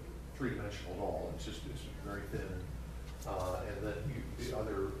three-dimensional at all. It's very thin. And then the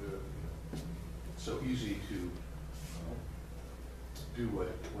other, so easy to do what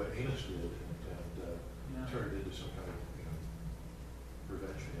Amos did and turn it into some kind of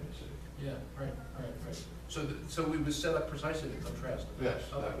revenge fantasy. Yeah, right. So we was set up precisely to contrast. Yes,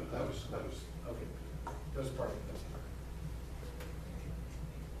 okay. that was okay. That was part of it.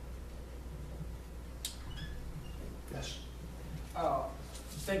 Yes.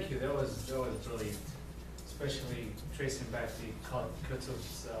 Thank you. That was really, especially tracing back the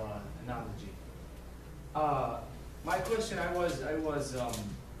Kutub's analogy. My question, I was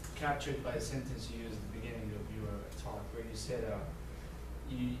captured by the sentence you used at the beginning of your talk, where you said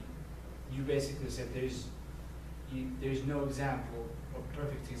you basically said there's no example, a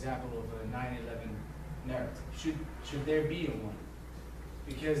perfect example of a 9/11 narrative. Should there be one?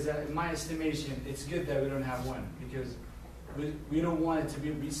 Because in my estimation, it's good that we don't have one, because we don't want it to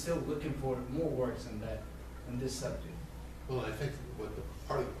be. We're still looking for more works on that, on this subject. Well, I think what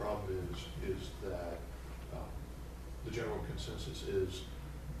part of the problem is that the general consensus is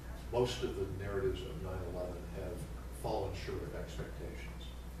most of the narratives of 9/11 have fallen short of expectations.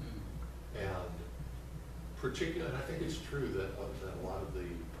 And particularly, and I think it's true that a lot of the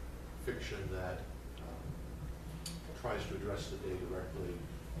fiction that tries to address the day directly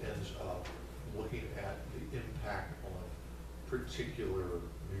ends up looking at the impact on particular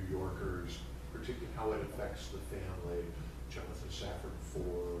New Yorkers, particularly how it affects the family. Jonathan Safran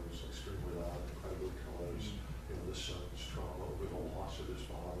Foer's extremely loud, incredibly close. The son's trauma over the loss of his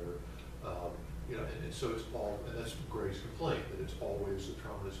father. And so it's all, and that's Gray's complaint, that it's always, the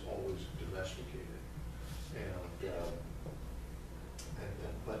trauma is always domesticated.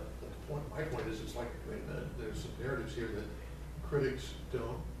 But my point is, it's like, wait a minute, there's some narratives here that critics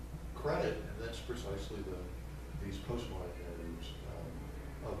don't credit, and that's precisely these postmodern narratives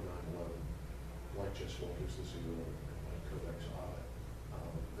of 9/11, like Jess Walter's The Zero and like Kobek's Atta,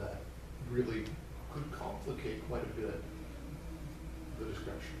 that really could complicate quite a bit the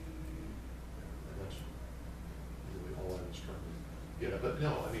discussion. And that's really all I was trying to get at. But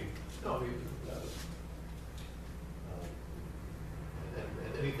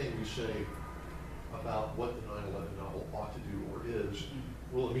and anything we say about what the 9/11 novel ought to do or is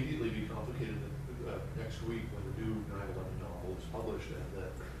will immediately be complicated next week when the new 9/11 novel is published, and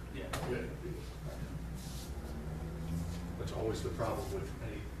that that's always the problem with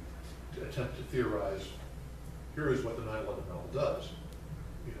any to attempt to theorize, here is what the 9/11 novel does.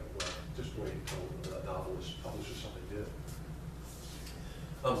 You know, well, just wait until the novelist publishes something new.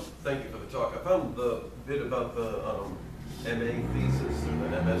 Thank you for the talk. I found the bit about the MA thesis or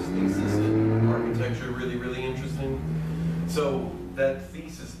the MS thesis in architecture really, really interesting. So that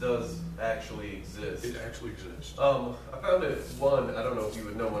thesis does actually exist. It actually exists. I found it, I don't know if you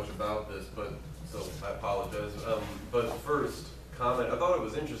would know much about this, but so I apologize. But first comment, I thought it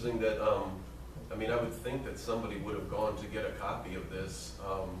was interesting that, I mean, I would think that somebody would have gone to get a copy of this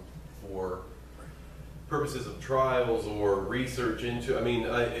for purposes of trials or research into. I mean,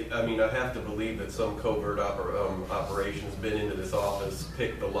 I have to believe that some covert operation's been into this office,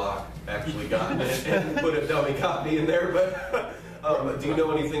 picked the lock, actually gotten it, and put a dummy copy in there. But do you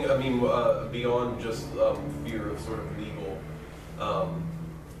know anything? I mean, beyond just fear of sort of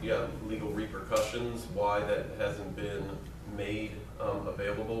legal repercussions, why that hasn't been made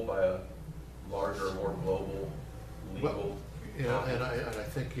available by a larger, more global legal? Well, yeah, and I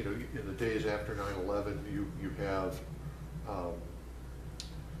think, you know, in the days after 9/11, you have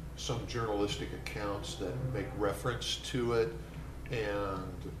some journalistic accounts that make reference to it,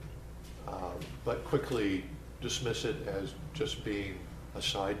 and but quickly dismiss it as just being a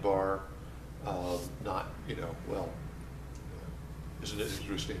sidebar, not, you know, well, isn't it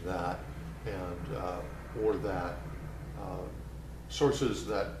interesting that, and or that sources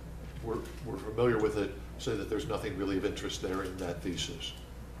that were familiar with it say that there's nothing really of interest there in that thesis.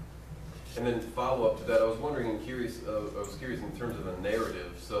 And then follow up to that, I was wondering, I was curious in terms of the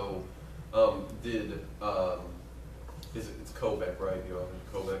narrative. So, it's Kobek, right? You know,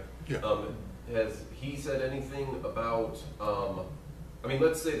 Kobek. Yeah. Has he said anything about? I mean,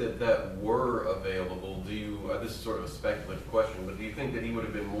 let's say that were available. Do you? This is sort of a speculative question, but do you think that he would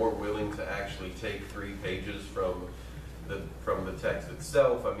have been more willing to actually take 3 pages from the text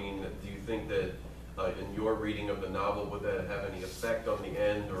itself? I mean, do you think that in your reading of the novel, would that have any effect on the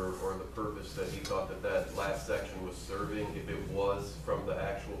end or the purpose that he thought that last section was serving? If it was from the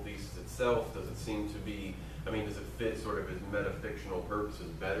actual thesis itself, does it seem to be, I mean, does it fit sort of his metafictional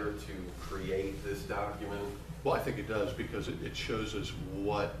purposes better to create this document? Well, I think it does, because it shows us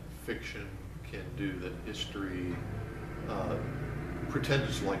what fiction can do that history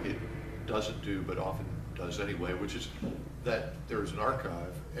pretends like it doesn't do, but often does anyway, which is that there is an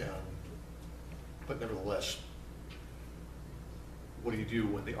archive, but nevertheless, what do you do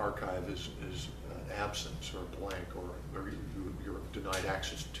when the archive is absence or blank, or you're denied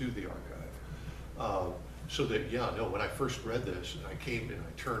access to the archive? So that, yeah, no, when I first read this, and I came and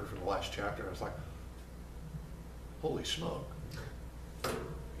I turned from the last chapter, and I was like, holy smoke,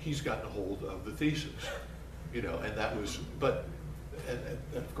 he's gotten a hold of the thesis, you know, and that was, and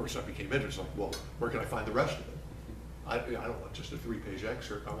of course I became interested, like, well, where can I find the rest of it? I don't want just a 3-page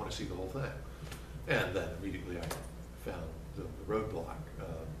excerpt, I want to see the whole thing. And then immediately I found the roadblock,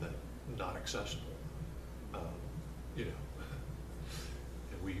 that not accessible, you know,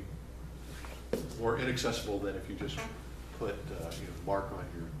 and more inaccessible than if you just put, you know, mark on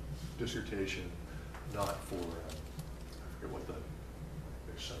your dissertation, not for, I forget what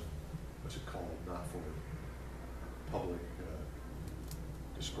there's some, what's it called, not for public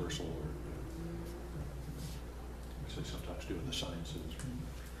dispersal, or so sometimes do in the sciences.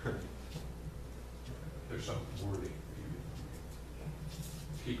 There's some wording,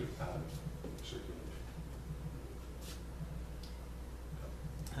 keep it out of circulation.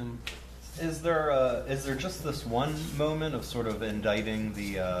 Is there just this one moment of sort of indicting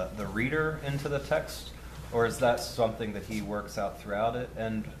the reader into the text, or is that something that he works out throughout it?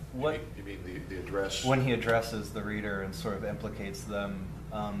 And what you mean the address? When he addresses the reader and sort of implicates them,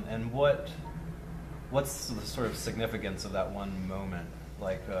 and what's the sort of significance of that one moment,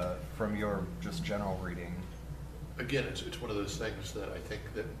 like from your just general reading? Again, it's one of those things that I think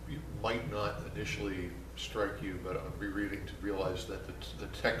that you might not initially strike you, but on rereading to realize that the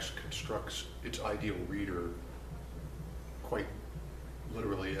text constructs its ideal reader quite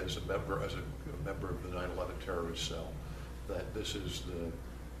literally as a member of the 9/11 terrorist cell. That this is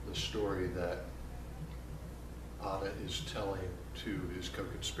the story that Atta is telling to his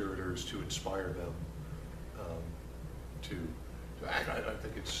co-conspirators to inspire them to act. I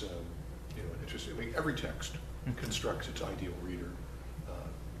think it's you know, interesting. I mean, every text constructs its ideal reader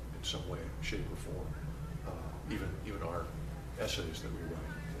in some way, shape, or form. Even our essays that we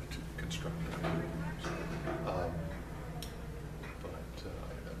write to construct that.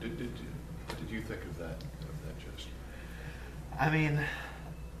 What did you think of that just? I mean,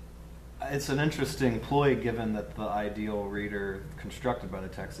 it's an interesting ploy, given that the ideal reader constructed by the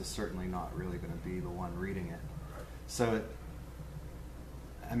text is certainly not really going to be the one reading it. So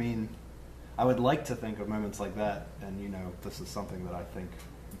I mean, I would like to think of moments like that, and you know, this is something that I think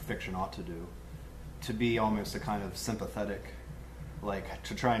fiction ought to do, to be almost a kind of sympathetic, like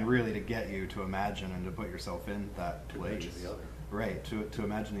to try and really to get you to imagine and to put yourself in that To place. imagine the other. Right, to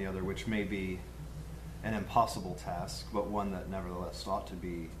imagine the other, which may be an impossible task, but one that nevertheless ought to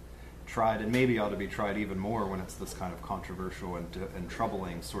be tried, and maybe ought to be tried even more when it's this kind of controversial and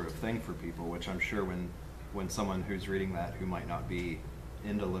troubling sort of thing for people, which I'm sure when someone who's reading that who might not be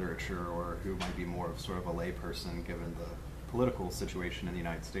into literature or who might be more of sort of a layperson given the political situation in the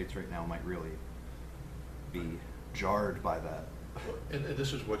United States right now might really be jarred by that. And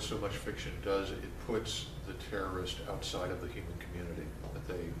this is what so much fiction does. It puts the terrorist outside of the human community.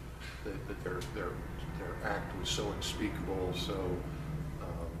 That their act was so unspeakable, so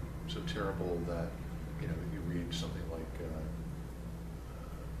terrible that, you know, you read something like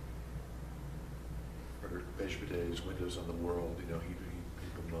Bejbedé's Windows on the World. You know, he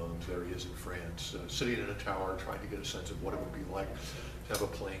bemoans, there he is in France, sitting in a tower, trying to get a sense of what it would be like to have a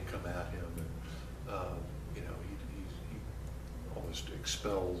plane come at him, and you know, he almost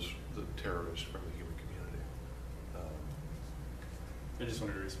expels the terrorist from the human community. I just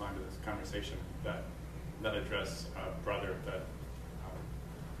wanted to respond to this conversation that addressed brother that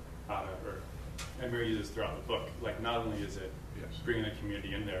Atta and Mary uses throughout the book. Like, not only is it Yes. bringing the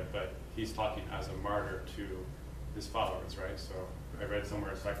community in there, but he's talking as a martyr to his followers, right? So I read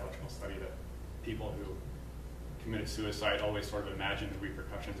somewhere a psychological study that people who committed suicide always sort of imagine the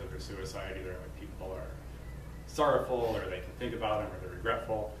repercussions of their suicide. Either like people are sorrowful, or they can think about them, or they're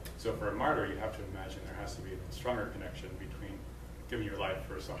regretful. So for a martyr, you have to imagine there has to be a stronger connection between giving your life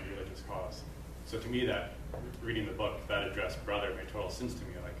for some religious cause. So to me, that reading the book that addressed brother made total sense to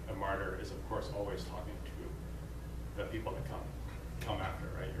me. Like, a martyr is of course always talking to the people that come after,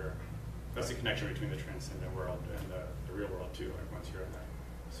 right? That's the connection between the transcendent world and the real world too. Like, once you're in that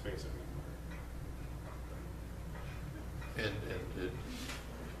space of being a martyr.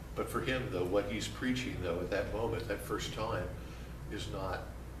 But for him, though, what he's preaching, though, at that moment, that first time, is not,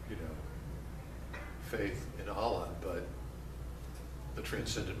 you know, faith in Allah, but the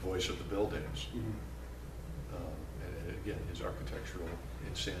transcendent voice of the buildings. Mm-hmm. And again, his architectural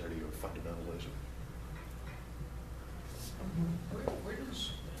insanity or fundamentalism.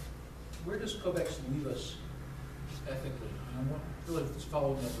 Where does Kobek leave us ethically? And I want really just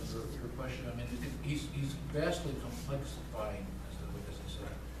following up with your question. I mean, he's vastly complexifying, as I said,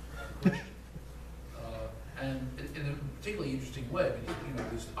 the question, and in a particularly interesting way. I mean, you know,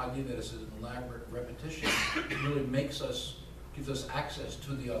 this idea that it's an elaborate repetition really gives us access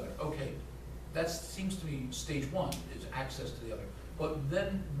to the other. Okay, that seems to me stage one is access to the other. But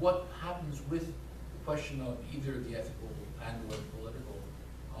then what happens with the question of either the ethical and or political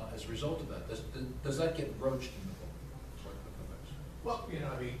as a result of that? Does that get broached in the book? Well, you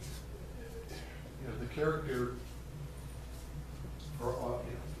know, I mean, you know, the character, you know,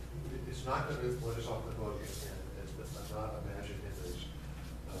 it's not going to let us off the hook and not imagine him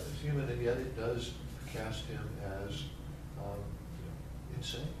as human, and yet it does cast him as you know,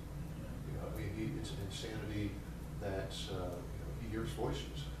 insane. You know, I mean, it's an insanity that's you know, he hears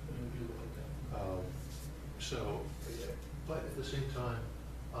voices. So, but at the same time,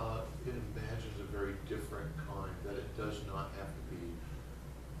 it imagines a very different kind, that it does not have to be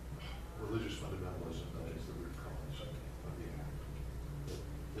religious fundamentalism that is the root cause of the act.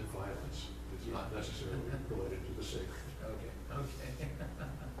 That violence is not necessarily related to the sacred. Okay.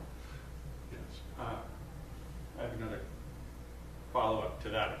 Yes. I have another follow-up to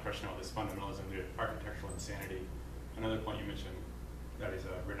that, a question about this fundamentalism, the architectural insanity. Another point you mentioned, that is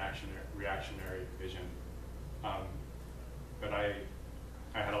a reactionary vision. But I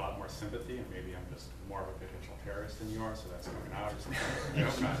had a lot more sympathy, and maybe I'm just more of a potential terrorist than you are, so that's coming out or something. You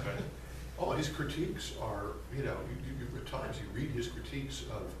know, but Oh, his critiques are, you know, at times you read his critiques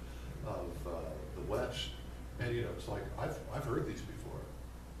of the West, and you know, it's like, I've heard these before,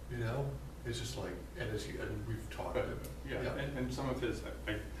 you know? It's just like, and we've talked about it. Yeah, and some of his,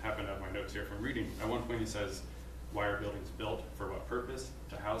 I happen to have my notes here from reading. At one point he says, why are buildings built? For what purpose?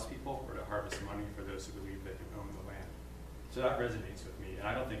 To house people or to harvest money for those who believe they can own the land? So that resonates with me, and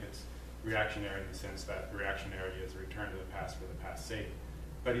I don't think it's reactionary in the sense that reactionary is a return to the past for the past's sake.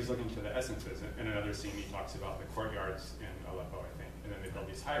 But he's looking to the essences. In another scene, he talks about the courtyards in Aleppo, I think, and then they build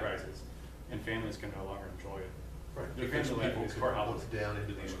these high-rises, and families can no longer enjoy it. Right, The because family life people in these can courthouses. look down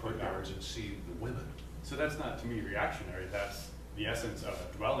into these courtyards and see the women. So that's not, to me, reactionary. That's the essence of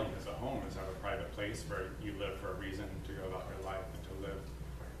a dwelling as a home, is have a private place where you live for a reason to go about your life and to live.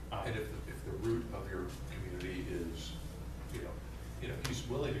 And if the root of your community is, you know, he's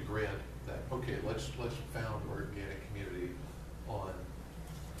willing to grant that, okay, let's found organic community on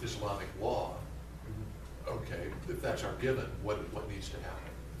Islamic law, okay, if that's our given, what needs to happen?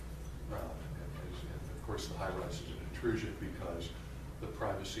 And of course, the high-rise is an intrusion because the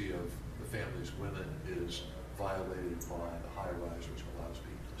privacy of the family's women is violated by the high-rise, which allows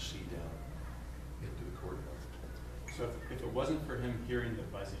people to see down into the courtyard. So if it wasn't for him hearing the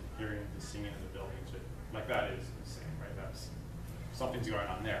buzzing, hearing the singing of the buildings, like that is insane, right? That's something's going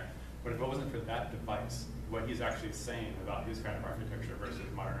on there. But if it wasn't for that device, what he's actually saying about his kind of architecture versus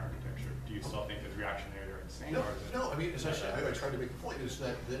modern architecture, do you still think his reactionary are insane? No, or is it no. I mean, as I said, I tried to make the point is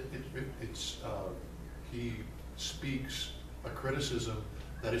that he speaks a criticism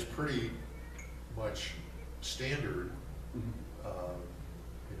that is pretty much standard, you know,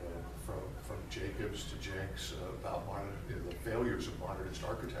 from Jacobs to Jenks about modern, you know, the failures of modernist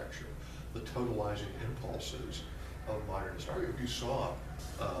architecture, the totalizing impulses of modernist architecture. If you saw,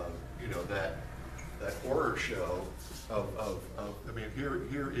 you know, that horror show of I mean,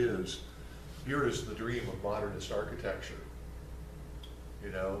 here is the dream of modernist architecture. You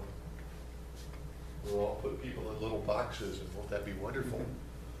know, we'll all put people in little boxes, and won't that be wonderful?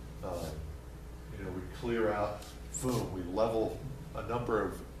 You know, we clear out, boom, we level a number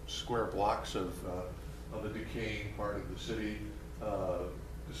of square blocks of a decaying part of the city,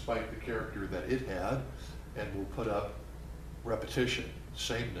 despite the character that it had, and we'll put up repetition,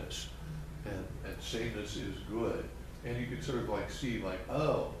 sameness, and sameness is good. And you can sort of like see like,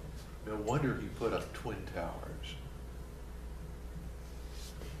 oh, no wonder he put up twin towers.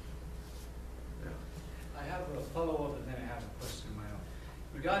 I have a follow-up and then I have a question of my own.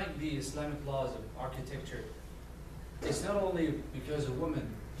 Regarding the Islamic laws of architecture, it's not only because of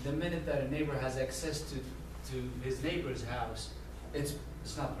women. The minute that a neighbor has access to his neighbor's house, it's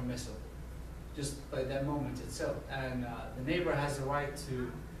not permissible, just by that moment itself. And the neighbor has the right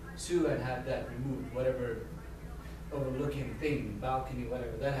to sue and have that removed, whatever overlooking thing, balcony,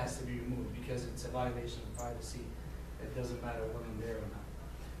 whatever, that has to be removed because it's a violation of privacy. It doesn't matter when I'm there or not.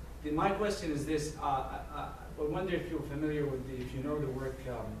 My question is this, I wonder if you're familiar with if you know the work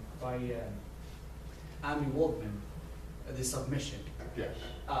by Amy Waldman, The Submission. Yes.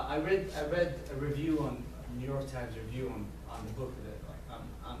 I read a review on New York Times review on the book that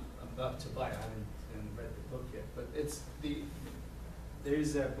I'm about to buy. I haven't read the book yet, but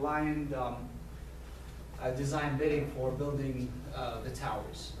there's a blind design bidding for building the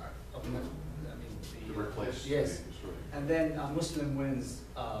towers. Of, To replace. Yes. And then a Muslim wins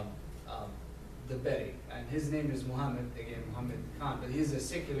the bidding, and his name is Mohammed Khan, but he's a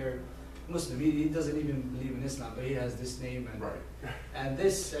secular Muslim. He doesn't even believe in Islam, but he has this name, and Right. and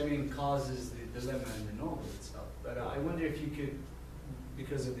this, causes the dilemma and the novel itself. But I wonder if you could,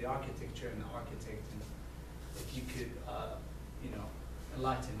 because of the architecture and the architect, if you could,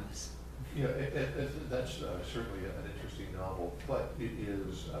 enlighten us. Yeah, that's certainly an interesting novel, but it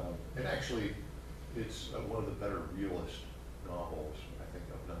is, and actually, it's one of the better realist novels, I think,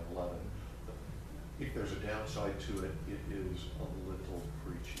 of 9/11. If there's a downside to it, it is a little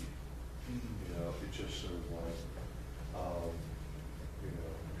preachy. You know, it just sort of like,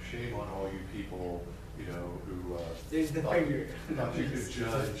 shame on all you people, who There's the thought finger. thought you could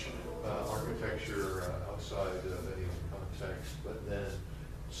judge architecture outside of any context, but then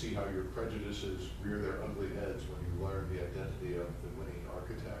see how your prejudices rear their ugly heads when you learn the identity of the winning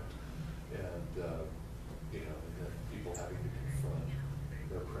architect, and and then people having to confront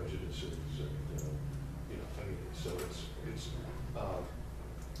their prejudices, and so it's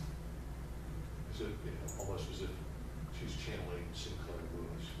almost as if she's channeling Sinclair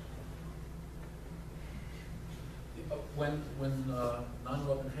Lewis. When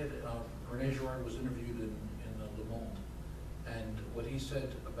 9/11 hit, René Girard was interviewed in Le Monde, and what he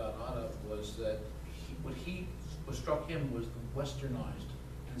said about Atta was that what struck him was the westernized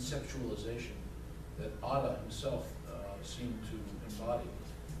conceptualization that Atta himself seemed to embody.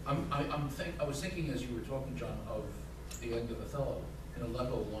 I was thinking as you were talking, John, of the end of Othello in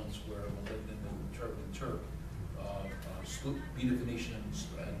Aleppo once, where malignant and turbulent Turk beat the Venetians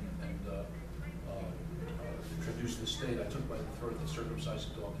and introduced the state. I took by the throat the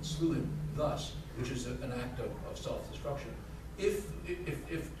circumcised dog and slew him thus, which is an act of self-destruction. I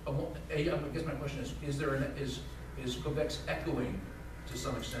guess my question is Kobek's echoing to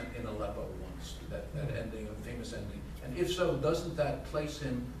some extent in Aleppo once, that ending, a famous ending? And if so, doesn't that place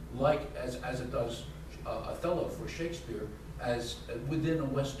him, like as it does Othello for Shakespeare, as within a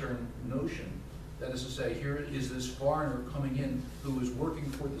Western notion? That is to say, here is this foreigner coming in who is working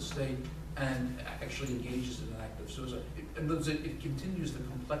for the state and actually engages in an act of suicide. It continues the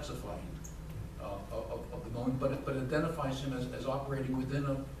complexifying of the moment, but it identifies him as operating within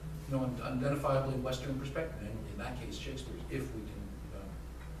an identifiably Western perspective, and in that case, Shakespeare's, if we can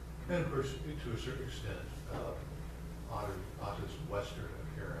And of course, to a certain extent, Atta's Western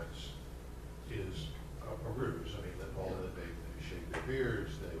appearance is a ruse. I mean, that all that they shaved their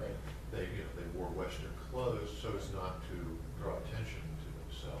beards, they wore Western clothes so as not to draw attention to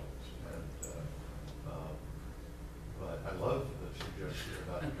themselves. And but I love the suggestion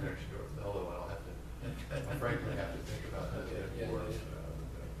about the connection to Othello, and I'll frankly have to think about that a bit more. It's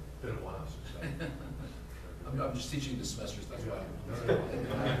been a while since I'm just teaching this semester, so that's why.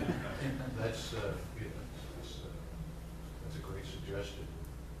 That's that's a great suggestion.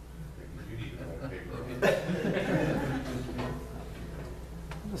 You need to write a paper on it.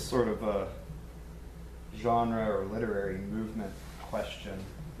 This sort of a genre or literary movement question.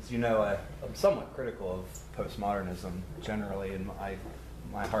 As you know, I'm somewhat critical of postmodernism generally, and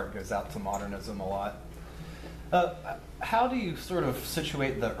my heart goes out to modernism a lot. How do you sort of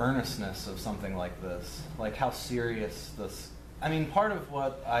situate the earnestness of something like this? Like how serious this... I mean, part of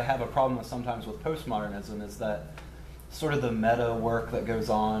what I have a problem with sometimes with postmodernism is that sort of the meta work that goes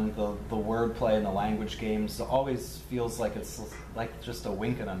on, the wordplay and the language games always feels like it's like just a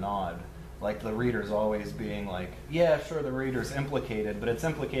wink and a nod. Like the reader's always being like, yeah, sure, the reader's implicated, but it's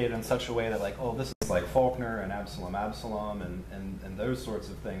implicated in such a way that like, oh, this is like Faulkner and Absalom and those sorts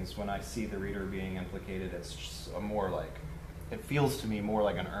of things. When I see the reader being implicated, it's just a more like, it feels to me more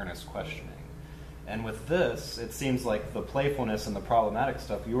like an earnest questioning. And with this, it seems like the playfulness and the problematic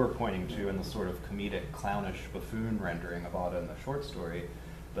stuff you were pointing to in the sort of comedic, clownish buffoon rendering of Atta in the short story,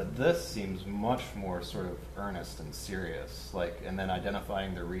 but this seems much more sort of earnest and serious, like, and then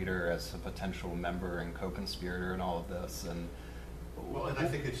identifying the reader as a potential member and co-conspirator in all of this. And well, and I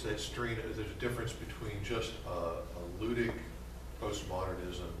think it's that strain. There's a difference between just a ludic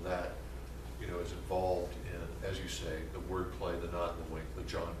postmodernism that is involved in, as you say, the wordplay, the nod and the wink, the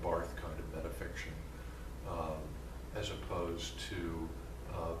John Barth kind of metafiction, as opposed to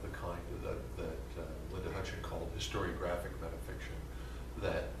the kind that Linda Hutchin called historiographic metafiction.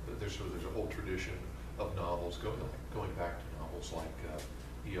 That there's a whole tradition of novels going back to novels like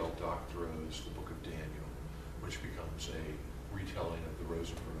E.L. Doctorow's The Book of Daniel, which becomes a retelling of the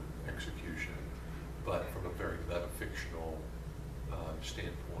Rosenberg execution, but from a very metafictional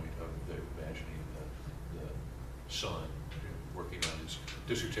standpoint of imagining the son working on his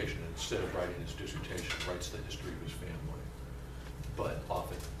dissertation, and instead of writing his dissertation, writes the history of his family, but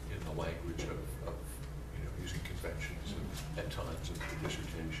often in the language of using conventions at times of the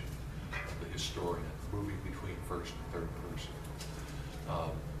dissertation of the historian, moving between first and third person.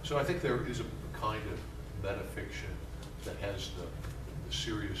 So I think there is a kind of metafiction that has the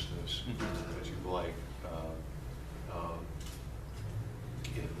seriousness that you like.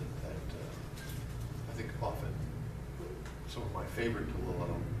 I think often some of my favorite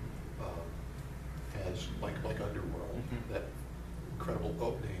DeLillo has like Underworld, that incredible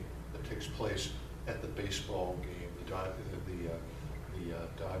opening that takes place at the baseball game, the Dodgers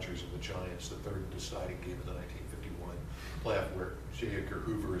and the Giants, the third deciding game of the 1951 playoff, where J. Edgar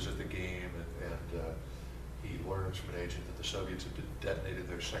Hoover is at the game, and he learns from an agent that the Soviets have detonated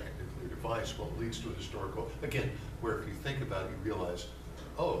their second nuclear device. Well, it leads to a historical, again, where if you think about it, you realize,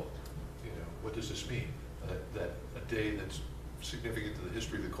 oh, what does this mean? That a day that's significant to the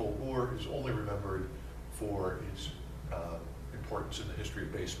history of the Cold War is only remembered for its importance in the history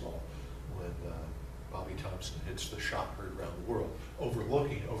of baseball, when Bobby Thompson hits the shot heard around the world,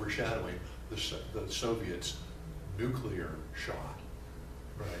 overshadowing the Soviets' nuclear shot,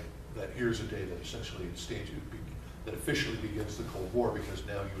 right? That here's a day that essentially that officially begins the Cold War, because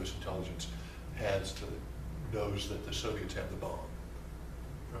now U.S. intelligence knows that the Soviets have the bomb.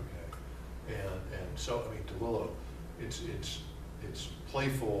 Okay, and so I mean, DeLillo, it's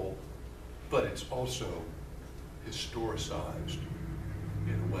playful, but it's also historicized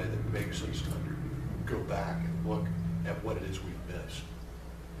in a way that makes us go back and look at what it is we've missed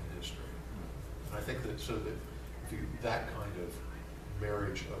in history. And I think that that kind of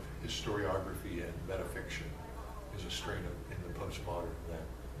marriage of historiography and metafiction is a strain in the postmodern that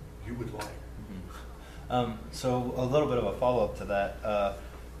you would like. So a little bit of a follow-up to that. A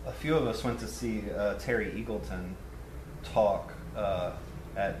few of us went to see Terry Eagleton talk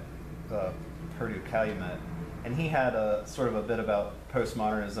at Purdue Calumet, and he had a sort of a bit about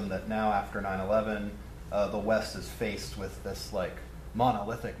postmodernism, that now after 9/11, the West is faced with this like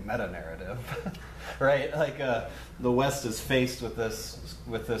monolithic meta-narrative, right? Like the West is faced with this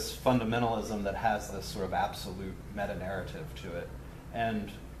fundamentalism that has this sort of absolute meta-narrative to it,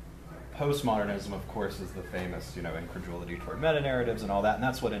 and postmodernism, of course, is the famous, incredulity toward meta-narratives and all that, and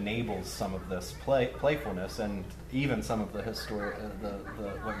that's what enables some of this playfulness and even some of the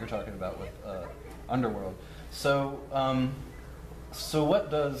what you're talking about with Underworld. So So what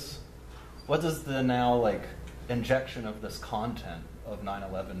does the now like injection of this content of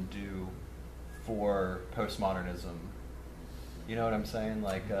 9/11 do for postmodernism? You know what I'm saying?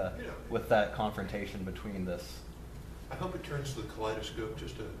 Like with that confrontation between this. I hope it turns the kaleidoscope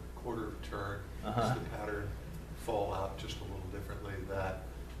just a quarter of a turn. Does the pattern fall out just a little differently? That,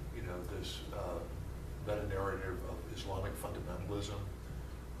 you know, this meta-narrative of Islamic fundamentalism,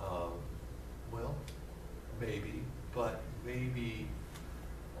 well, maybe, but maybe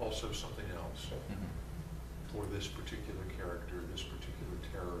also something else for this particular character, this particular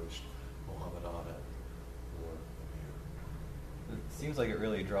terrorist, Mohammed Atta, or It seems like it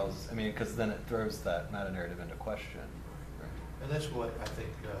really draws, I mean, because then it throws that meta-narrative into question. Right? And that's what I think,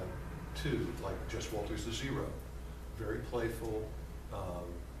 too, like Jess Walter's The Zero. Very playful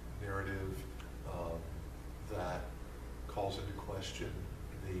narrative that calls into question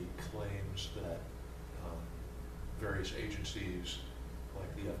the claims that various agencies,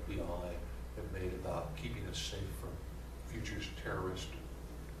 like the FBI, have made about keeping us safe from future terrorist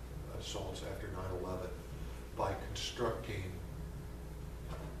assaults after 9/11 by constructing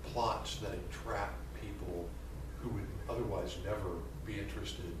plots that entrap people who would otherwise never be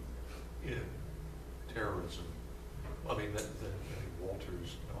interested in terrorism. I mean,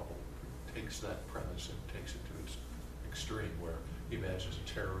 Walter's novel takes that premise and takes it to its extreme, where he imagines a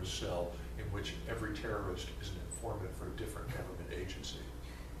terrorist cell in which every terrorist is an informant for a different government agency.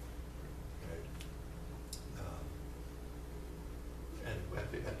 Right? And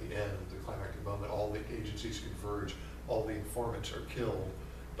at the end, the climactic moment, all the agencies converge, all the informants are killed,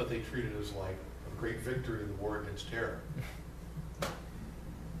 but they treat it as like a great victory in the war against terror. I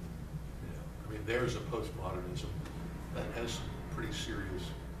mean, there's a postmodernism that has some pretty serious,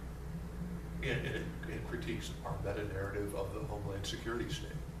 and it critiques our meta-narrative of the Homeland Security state.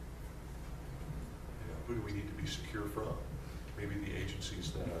 You know, who do we need to be secure from? Maybe the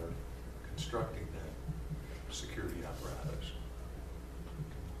agencies that are constructing that security apparatus.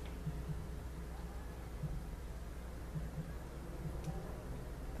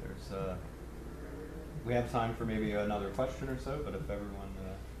 We have time for maybe another question or so, but if everyone...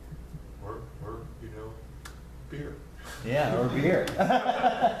 Or you know, beer. Yeah, or beer.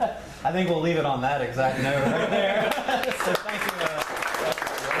 I think we'll leave it on that exact note right there. So thank you.